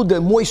 You include the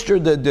moisture,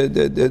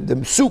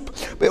 the soup,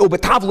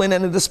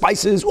 and the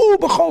spices,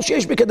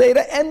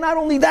 and not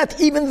only that,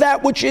 even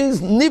that which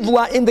is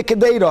nivla in the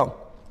kedera.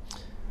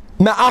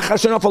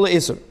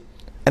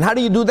 And how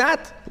do you do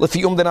that?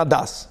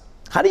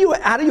 How do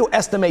you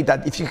estimate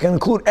that? If you can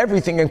include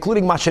everything,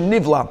 including masha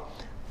nivla,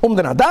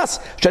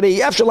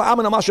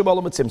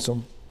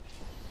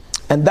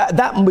 and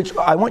that which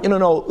I want you to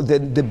know, the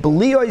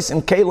beliyos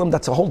and kalim,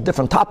 that's a whole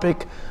different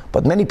topic,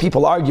 but many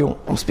people argue,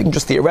 I'm speaking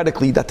just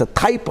theoretically, that the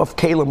type of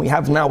kalim we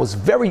have now is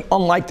very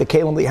unlike the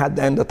kalim they had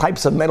then. The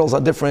types of metals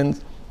are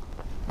different.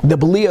 The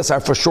beliyos are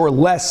for sure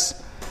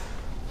less.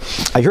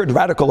 I heard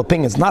radical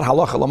opinions, not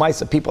halacha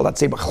l'maisa, people that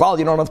say, b'chlal,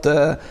 you don't have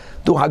to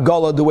do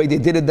hagala the way they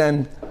did it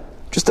then.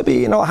 Just to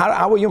be,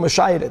 how are you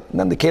mashayed it? And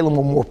then the kalim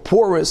were more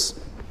porous.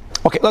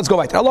 Okay, let's go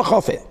back. Allah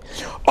Chafeh.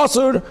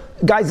 Asur,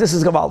 guys, this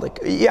is Gavaldik.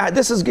 Yeah,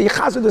 this is, you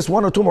chazir this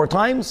 1 or 2 more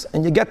times,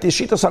 and you get the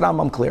Shita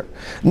Rambam clear.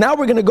 Now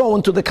we're going to go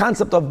into the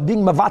concept of being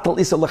Mevatel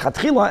Isser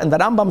Lechatchila, and the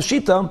Rambam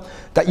Shita,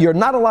 that you're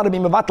not allowed to be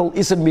Mevatel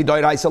Isser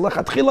Midoiraisa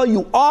Lechatchila,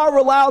 you are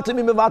allowed to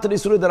be Mevatel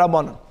Isser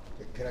Derabanan.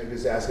 Can I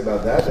just ask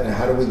about that? And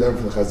how do we learn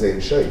from the Chazay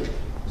and Sheikh?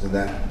 Isn't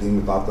that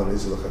being Mevatel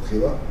Isser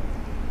Lechatchila?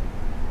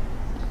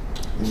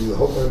 The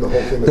whole thing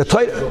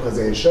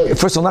Chazay and Sheikh.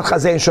 First of all, not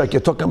Chazay and Sheikh,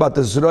 you're talking about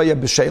the Zroya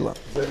B'Sheila.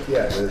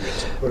 Yeah,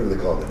 what do they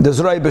call it? The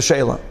Zroya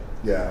B'Sheila.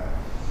 Yeah.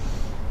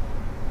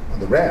 On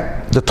the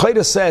ram. The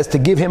Torah says to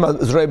give him a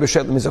Zroya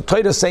B'Sheila. Means the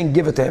Torah is saying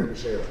give it to him.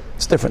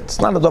 It's different. It's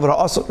not a Dover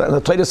HaAsur. And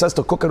the Torah says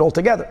to cook it all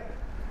together.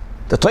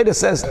 The Torah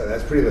says... Yeah,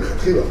 that's pretty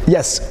lechatchila.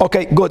 Yes.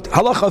 Okay, good.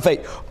 Halacha Fei.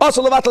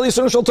 Also levatel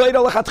Yisrael shel Torah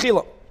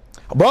lechatchila.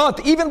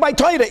 But even by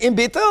Torah, in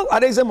Bitel,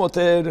 arei ze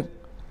muter.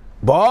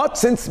 But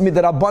since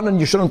midrabanan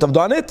you shouldn't have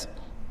done it,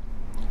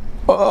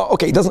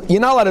 okay, you're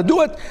not allowed to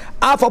do it.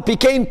 Afal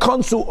pikein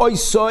konsu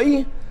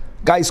oisoi.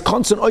 Guys,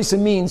 konsu oisoi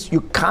means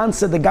you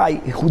cancel the guy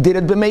who did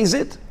it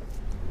b'mezid.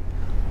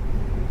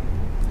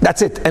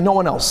 That's it, and no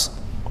one else.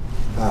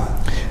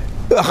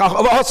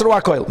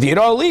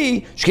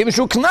 V'irali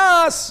shkimishu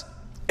knas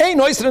ein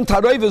oisrin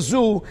taroi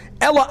v'zu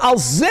ela al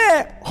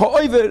zeh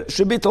ha'oiver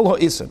shebitel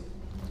ha'isen.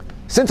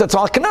 Since it's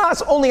all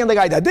knas, only on the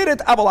guy that did it.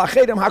 Aval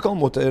acherim hakol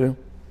muter.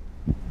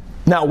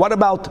 Now, what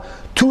about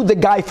to the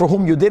guy for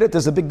whom you did it?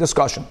 There's a big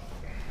discussion.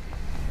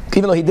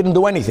 even though he didn't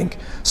do anything.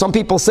 Some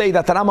people say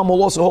that the Rambam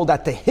will also hold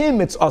that to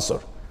him it's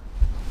asur.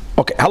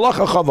 Okay,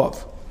 halacha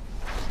chavav.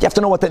 You have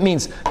to know what that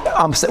means.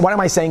 Why am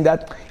I saying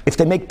that? If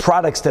they make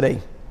products today,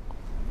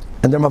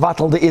 and they're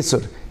mavatal the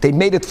isur, they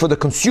made it for the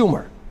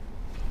consumer.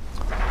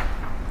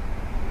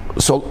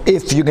 So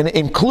if you're going to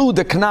include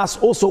the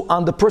knas also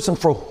on the person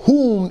for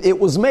whom it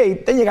was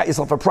made, then you got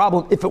yourself a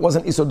problem if it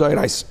wasn't isur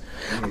doirais.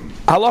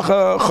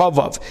 Halacha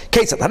chavav.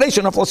 Kesat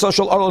hadeshin of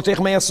social arol teich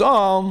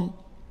meyasam.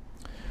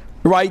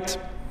 Right?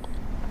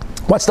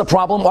 What's the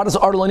problem? What does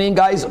arol mean,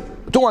 guys?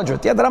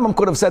 200. Yeah, the Rambam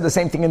could have said the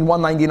same thing in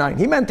 199.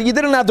 He meant that you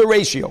didn't have the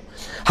ratio.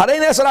 Harei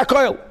neser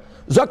hakoil.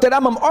 Zok the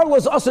Rambam arol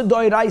is asur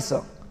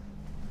doiraisa.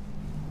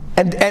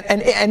 And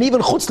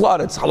even chutz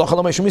la'aretz, halacha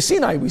l'meishum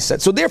Sinai, we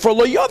said. So therefore,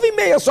 lo yavi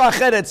me'yasa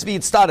acheretz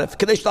v'yitztaref,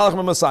 kadesh talach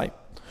me'masai.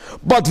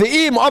 But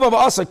v'im ava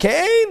v'asa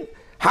kein,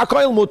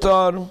 hakoil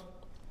mutar.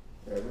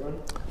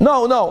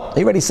 No,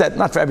 he already said,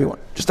 not for everyone.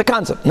 Just a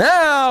concept.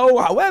 Now,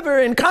 however,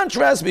 in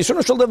contrast,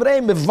 v'yishunu shel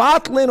devrei,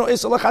 mevatlin o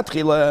isa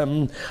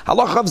l'chatchila,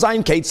 halacha of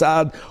zayin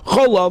keitzad,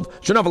 cholav,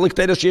 shenav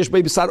l'kteidah sheyesh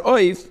bei b'sar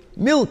oif,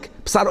 milk,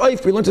 b'sar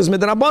oif, we learned this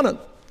midrabanan.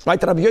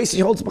 Right, Rabbi Yossi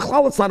holds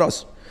b'chlal, it's not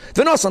us.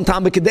 V'nosan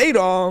tam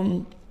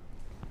b'kedeidah,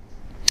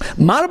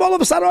 Marbal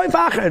of b'sar oif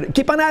acher.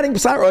 Keep on adding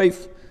b'sar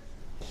oif.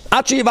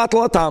 Achi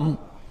yivatel atam.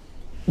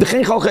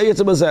 V'chein chal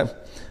chayetz b'zeh.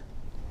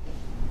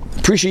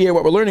 Appreciate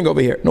what we're learning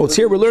over here. No, it's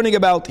here we're learning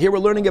about min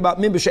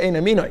b'she'ein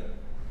aminoi.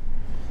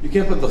 You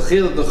can't put the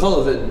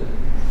cholav in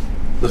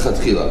the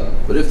chatchila.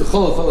 But if the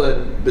cholav fell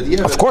in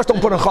b'diavad, of course,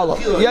 don't put in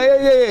cholav.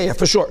 Yeah,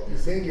 for sure. You're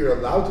saying you're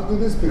allowed to do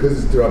this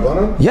because it's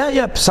D'Rabbanan?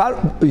 Yeah, b'sar,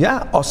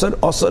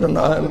 osir and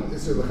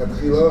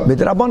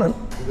b'drabbanan.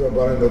 No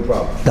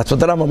problem. That's what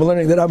the Rambam, we're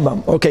learning the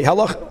Rambam. Okay,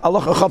 halach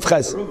chav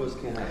ches.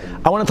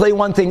 I want to tell you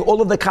one thing. All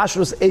of the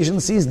kashrus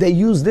agencies, they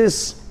use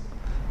this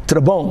to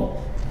the bone.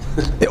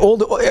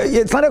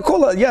 It's not a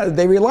kola. Yeah,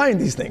 they rely on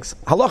these things.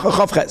 Halacha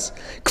chav ches.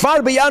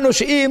 Kfar b'yanu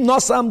she'im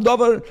nosam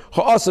dover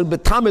ha'asr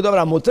b'tamid dover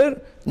amuter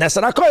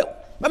neser hakoil.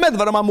 B'med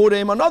dvaram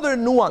amurim. Another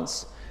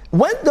nuance.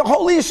 When the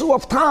whole issue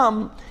of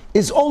tam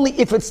is only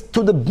if it's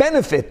to the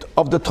benefit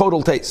of the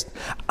total taste.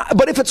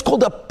 But if it's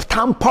called a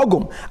tam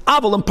pogum,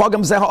 aval and pogum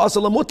zeha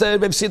asal muter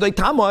v'vsidoi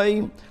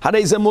tamoy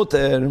harei ze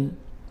muter.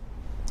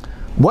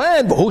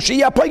 When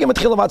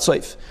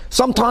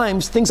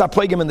sometimes things are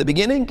pogum in the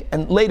beginning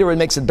and later it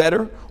makes it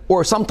better,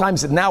 or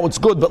sometimes now it's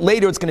good but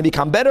later it's going to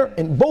become better.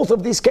 In both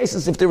of these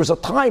cases, if there is a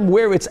time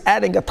where it's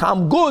adding a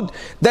tam good,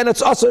 then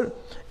it's asur,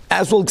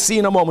 as we'll see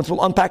in a moment. We'll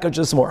unpackage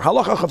this more.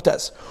 Halacha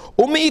chavtes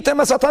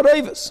umiitem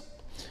asatarevis.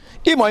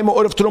 Then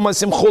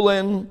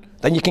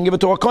you can give it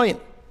to a kohen.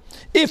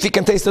 If you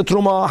can taste the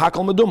truma,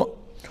 hakal meduma.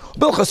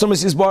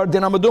 Bilchas is bar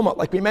dina meduma,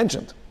 like we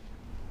mentioned.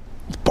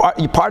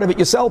 Part of it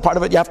you sell, part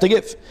of it you have to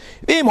give.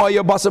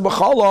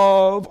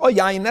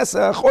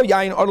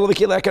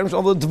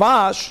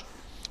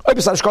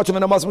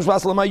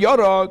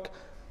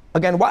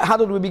 Again, how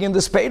did we begin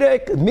this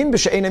perek? Min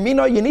b'she'ein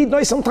amino, you need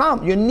noisam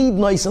tam. You need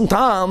noisam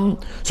tam.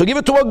 So give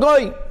it to a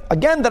goy.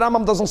 Again, the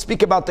Rambam doesn't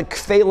speak about the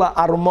kfeila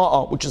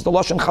arma'a, which is the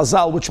lashon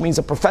chazal, which means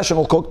a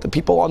professional cook that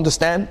people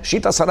understand.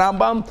 Shitas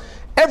Rambam.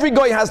 Every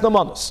goy has the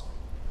manos.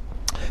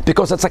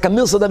 Because it's like a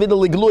milsa David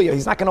ligluya.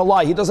 He's not going to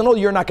lie. He doesn't know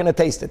you're not going to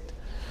taste it.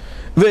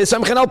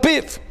 V'samchen al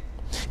piv.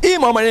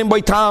 Im amarim boy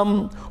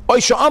tam,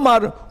 oisha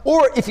amar,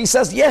 or if he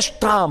says yesh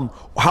tam,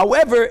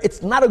 however,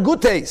 it's not a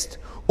good taste.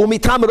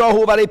 Umitam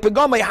rahu varei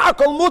pegamay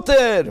hakol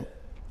muter.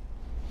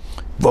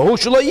 V'hu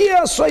shelo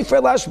yeh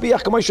soifer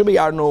lashbiach k'may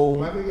shebiyarnu.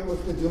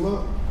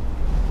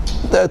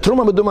 The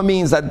truma meduma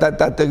means that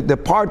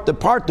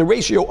the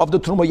ratio of the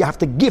truma you have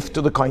to give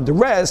to the coin. The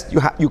rest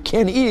you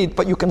can't eat,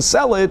 but you can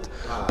sell it.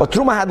 But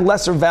truma had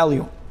lesser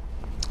value.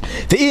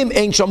 V'im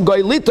ein sham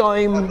goy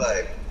litoim.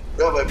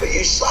 Rabbi, but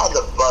you saw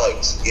the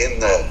bugs in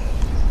the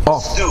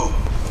soup,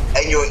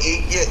 and you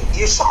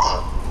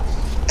saw them,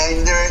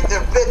 and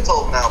they're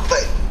bittle now,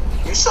 but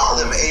you saw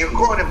them, and you're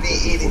going to be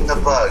eating the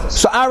bugs.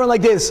 So Aaron,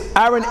 like this,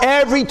 Aaron,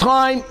 every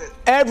time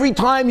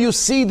you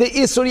see the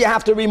isur, you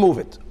have to remove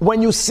it.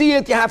 When you see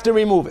it, you have to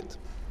remove it.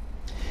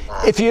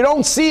 If you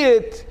don't see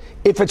it,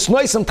 if it's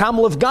noisem tam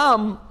lev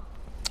gam,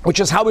 which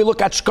is how we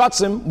look at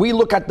shkatzim, we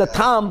look at the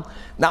tam.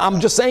 Now I'm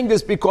just saying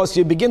this because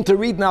you begin to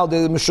read now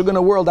the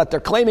Meshugana world that they're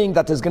claiming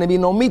that there's going to be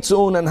no meat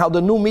soon, and how the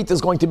new meat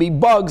is going to be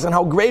bugs, and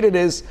how great it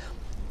is.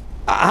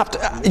 I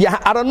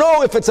don't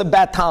know if it's a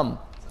bad tam.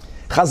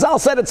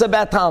 Chazal said it's a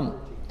bad tam.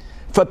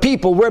 For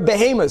people, we're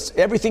behemoths.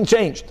 Everything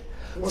changed.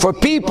 For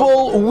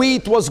people,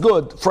 wheat was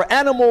good. For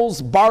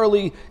animals,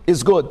 barley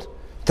is good.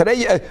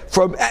 Today,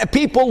 for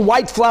people,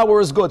 white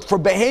flour is good. For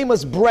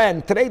behemoths,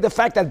 bran. Today, the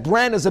fact that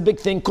bran is a big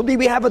thing, could be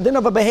we have a din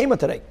of a behemoth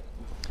today.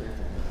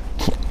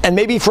 And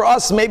maybe for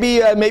us, maybe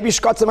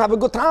shkatzim have a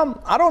good tam.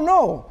 I don't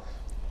know.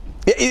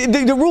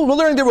 The rule, we're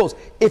learning the rules.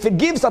 If it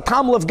gives a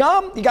tam lev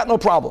gam, you got no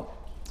problem.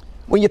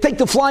 When you take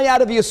the fly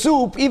out of your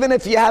soup, even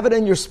if you have it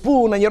in your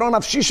spoon and you don't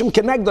have shishim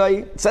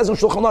kenegdai, it says in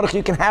Shulchan Aruch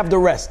you can have the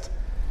rest.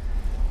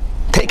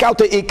 Take out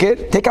the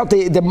ikir, take out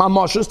the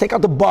mamoshes, take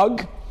out the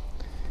bug,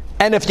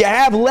 and if you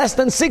have less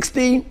than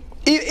 60,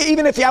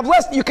 Even if you have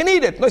less, you can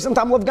eat it. Lois and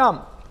tam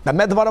levgam. The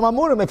medvaram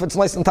amurim if it's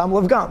less than tam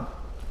levgam.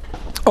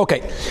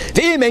 Okay.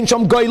 Then What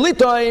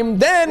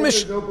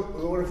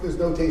if there's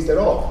no taste at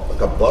all?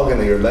 Like a bug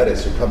in your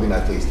lettuce, you're probably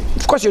not tasting.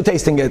 of course you're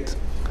tasting it.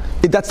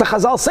 That's the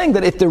Chazal saying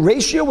that if the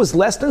ratio is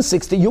less than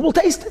 60, you will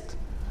taste it.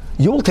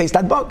 You will taste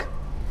that bug.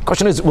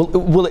 Question is,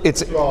 will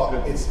it's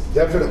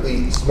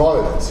definitely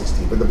smaller than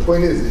 60, but the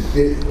point is,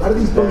 a lot of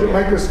these bugs are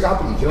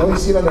microscopic. You can only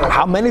see it on the...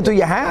 How many do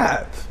you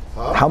have?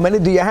 Huh? How many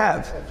do you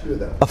have? A few of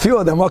them. A few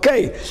of them,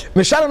 okay.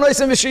 Mishara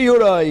noisim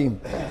v'shiyurai,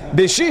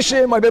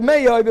 b'shishim, or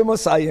b'meyoi,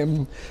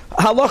 b'mosayim.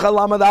 Halacha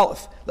lamad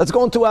aleph. Let's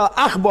go into a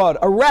achbar,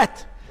 a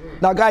rat.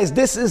 Now guys,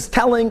 this is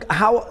telling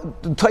how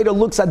the Torah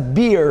looks at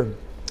beer.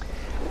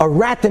 A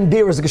rat and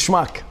beer is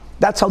geschmack.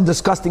 That's how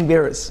disgusting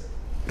beer is.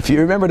 If you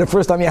remember the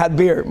first time you had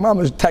beer,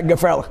 mama's tag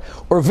gefrelch,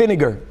 or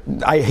vinegar.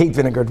 I hate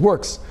vinegar, it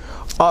works.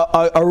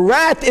 A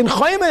rat in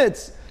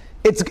chometz,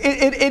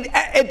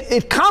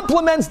 it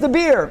complements the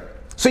beer.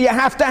 So you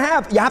have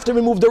to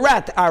remove the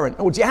rat, Aaron.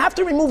 You have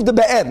to remove the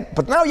be'en,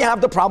 but now you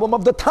have the problem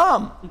of the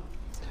tam.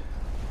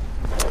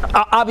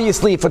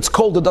 Obviously, if it's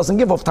cold, it doesn't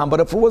give off tam. But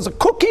if it was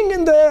cooking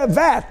in the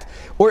vat,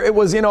 or it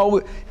was, it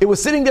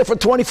was sitting there for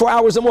 24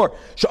 hours or more,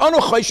 there's such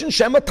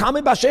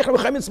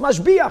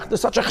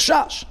a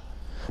chashash.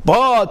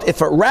 But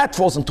if a rat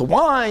falls into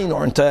wine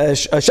or into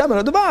shemen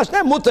or devash,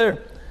 then mutter.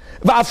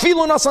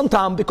 Va'afilu nasan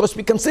tam, because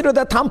we consider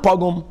that tam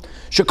pagum.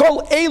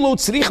 Shekol elu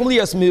tzrichim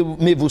liyas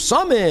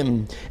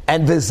mivusamim,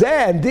 and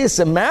v'zeh, this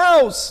a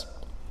mouse,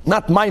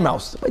 not my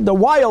mouse, the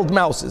wild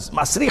mouses.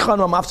 Masrichan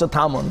or mafsa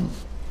tamon.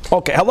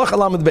 Okay, halacha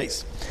lamed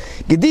beis.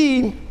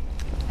 Gedi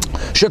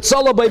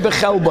shetzala by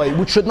bechelbay,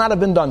 which should not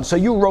have been done. So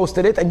you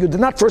roasted it and you did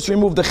not first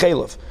remove the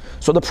chelev.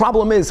 So the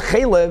problem is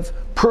chelev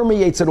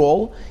permeates it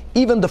all,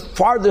 even the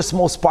farthest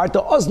most part.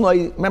 The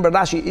oznoi, remember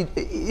Rashi,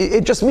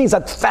 it just means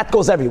that fat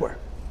goes everywhere.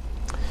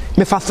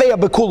 Mefafeya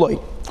bekuloi.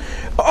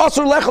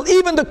 Asur lechel,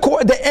 even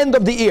the end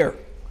of the ear.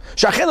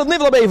 Shachelev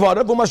nivla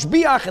beivarav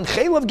umashbiach, and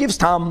chelev gives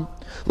tam.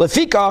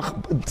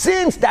 Lefikach,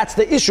 since that's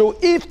the issue,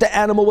 if the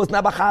animal was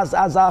nabachaz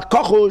as a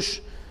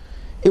kochush,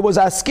 it was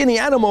a skinny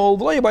animal,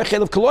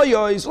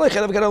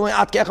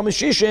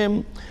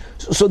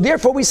 so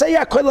therefore we say,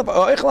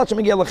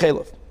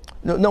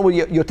 no,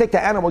 you take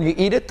the animal, you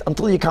eat it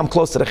until you come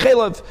close to the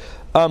chelev.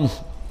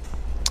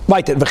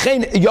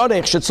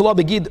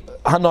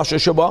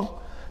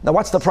 Now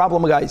what's the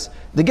problem, guys?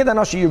 The gid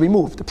hanashi you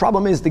remove. The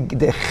problem is the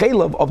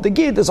chelev of the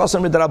gid is also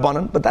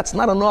midrabanan, but that's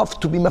not enough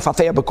to be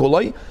mefafeya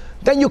b'kuloi.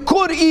 Then you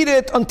could eat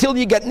it until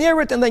you get near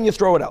it and then you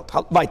throw it out.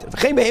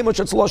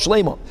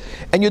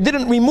 And you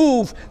didn't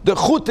remove the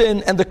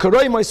chutin and the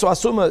karoimai so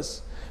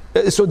asumas.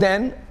 So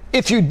then,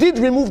 if you did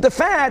remove the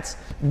fats,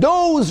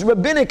 those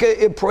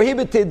rabbinic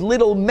prohibited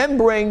little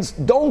membranes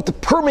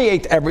don't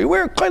permeate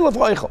everywhere.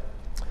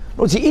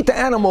 You eat the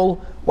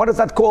animal, what is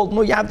that called?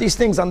 No, you have these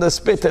things on the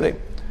spit today.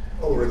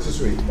 Oh,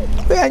 rotisserie.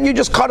 And you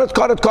just cut it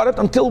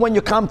until when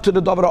you come to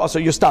the davar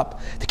asur, you stop.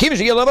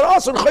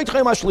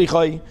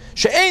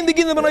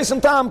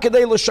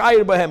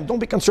 Don't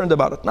be concerned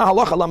about it. Now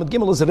halacha lamed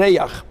gimel is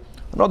reyach.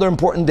 Another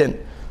important din.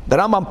 The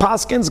Rambam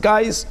paskins,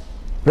 guys,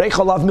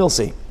 reicha lav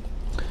milsi.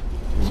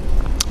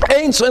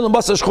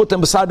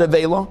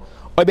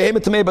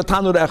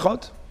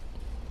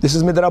 This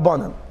is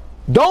midrabanan.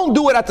 Don't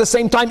do it at the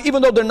same time,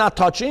 even though they're not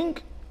touching,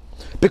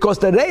 because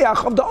the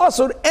reyach of the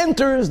asur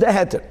enters the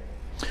heter.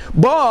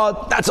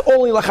 But that's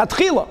only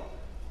lachatchila.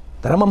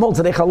 The Rambam holds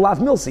that reicha lav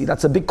milsi.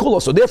 That's a big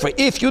kula. So therefore,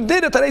 if you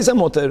did it, today's a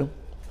mutter.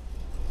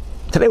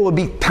 Today will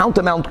be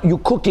tantamount you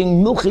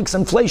cooking milchiks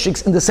and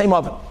fleishiks in the same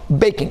oven,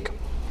 baking.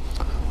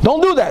 Don't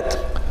do that.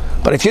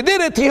 But if you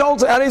did it, he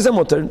holds today's a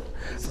mutter.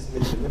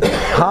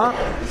 Huh?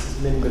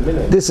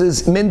 This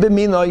is min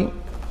b'minoi.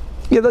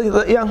 Yeah. Does it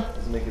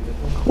make a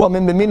difference? Well,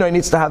 min b'minoi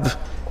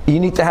you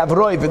need to have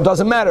roiv. It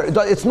doesn't matter.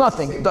 It's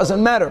nothing. It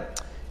doesn't matter. In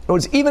other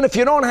words, even if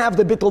you don't have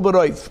the bittul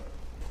b'roiv,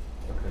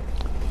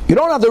 you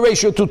don't have the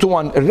ratio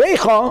 2-to-1.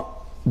 Reicha,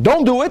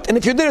 don't do it, and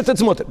if you did it,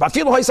 it's mutter.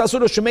 V'afilu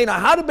ha'isasura shemeina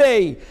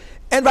harbei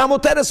and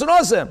v'hamoteres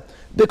rozeh,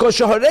 because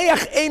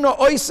shehareach eino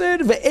oiser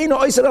ve'eino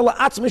oiser ala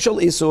atzmi shel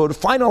isur.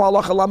 Final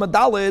halacha lamed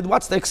daled.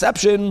 What's the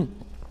exception?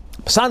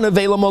 Psan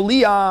nevela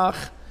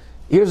moliach.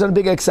 Here's a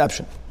big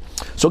exception.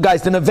 So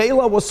guys, the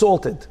nevela was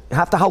salted. You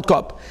have to halk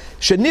up.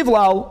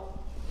 Shenivlal,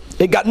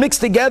 it got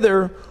mixed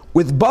together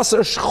with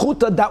basar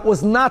shchuta that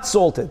was not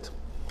salted.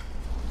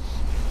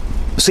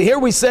 So here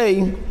we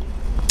say,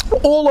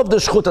 all of the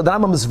shchuta, the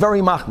Rambam is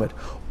very machmir.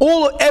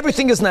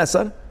 Everything is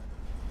nesar.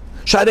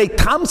 Sharei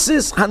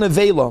tamsis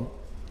hanevela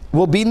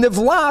will be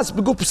nivlas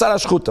beguf psar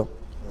shchuta.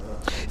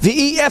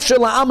 V'i efshel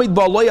ha'amid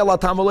ba lo yala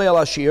tam lo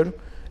yala shir.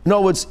 In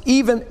other words,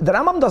 even the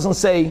Rambam doesn't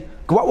say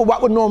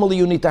what would normally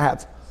you need to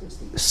have.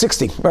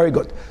 60. Very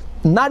good.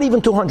 Not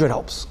even 200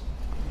 helps.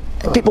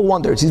 People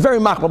wonder. He's very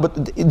machmir,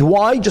 but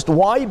why? Just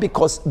why?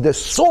 Because the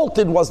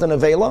salted was the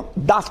nevela,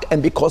 dafk,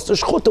 and because the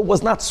shchuta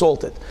was not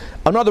salted.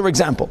 Another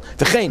example.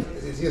 V'chein.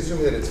 Is he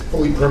assuming that it's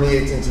fully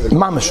permeates into the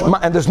mamish,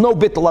 and there's no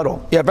bittul at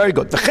all. Yeah, very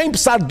good. V'chein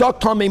psar dok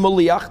tamei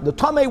moliach. The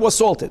tamei was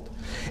salted.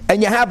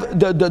 and you have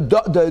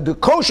the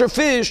kosher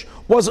fish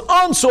was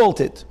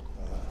unsalted.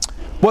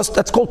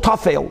 That's called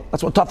tafel.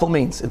 That's what tafel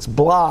means. It's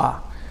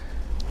blah.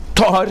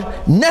 Tar,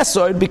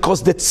 nesod,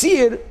 because the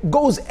tzir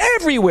goes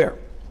everywhere.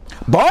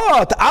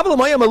 But the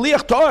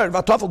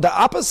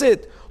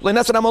opposite,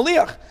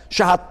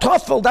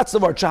 shahatafel, that's the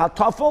word,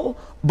 shahatafel,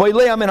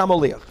 boilea min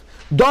hamaliach.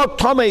 Dog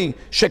tamei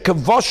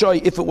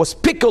shekavoshoy, if it was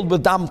pickled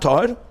with dam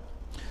tar,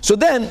 so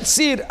then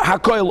tzir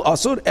hakoil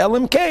asur,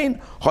 elim kain,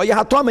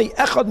 hayahatamei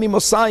echad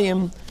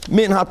mimosayim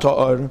min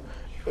hatar.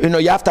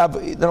 You have to have,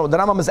 the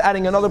Rambam is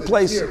adding another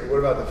place. What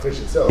about the fish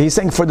itself? He's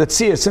saying for the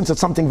tzir, since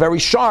it's something very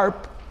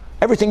sharp,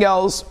 everything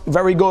else,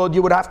 very good,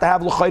 you would have to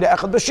have l'chayda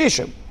echad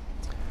b'shishim.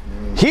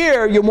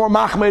 Here, you're more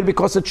machmir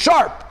because it's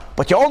sharp.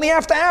 But you only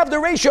have to have the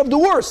ratio of the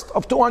worst,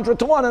 of 200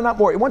 to 1 and not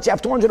more. Once you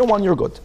have 200 to 1, you're good.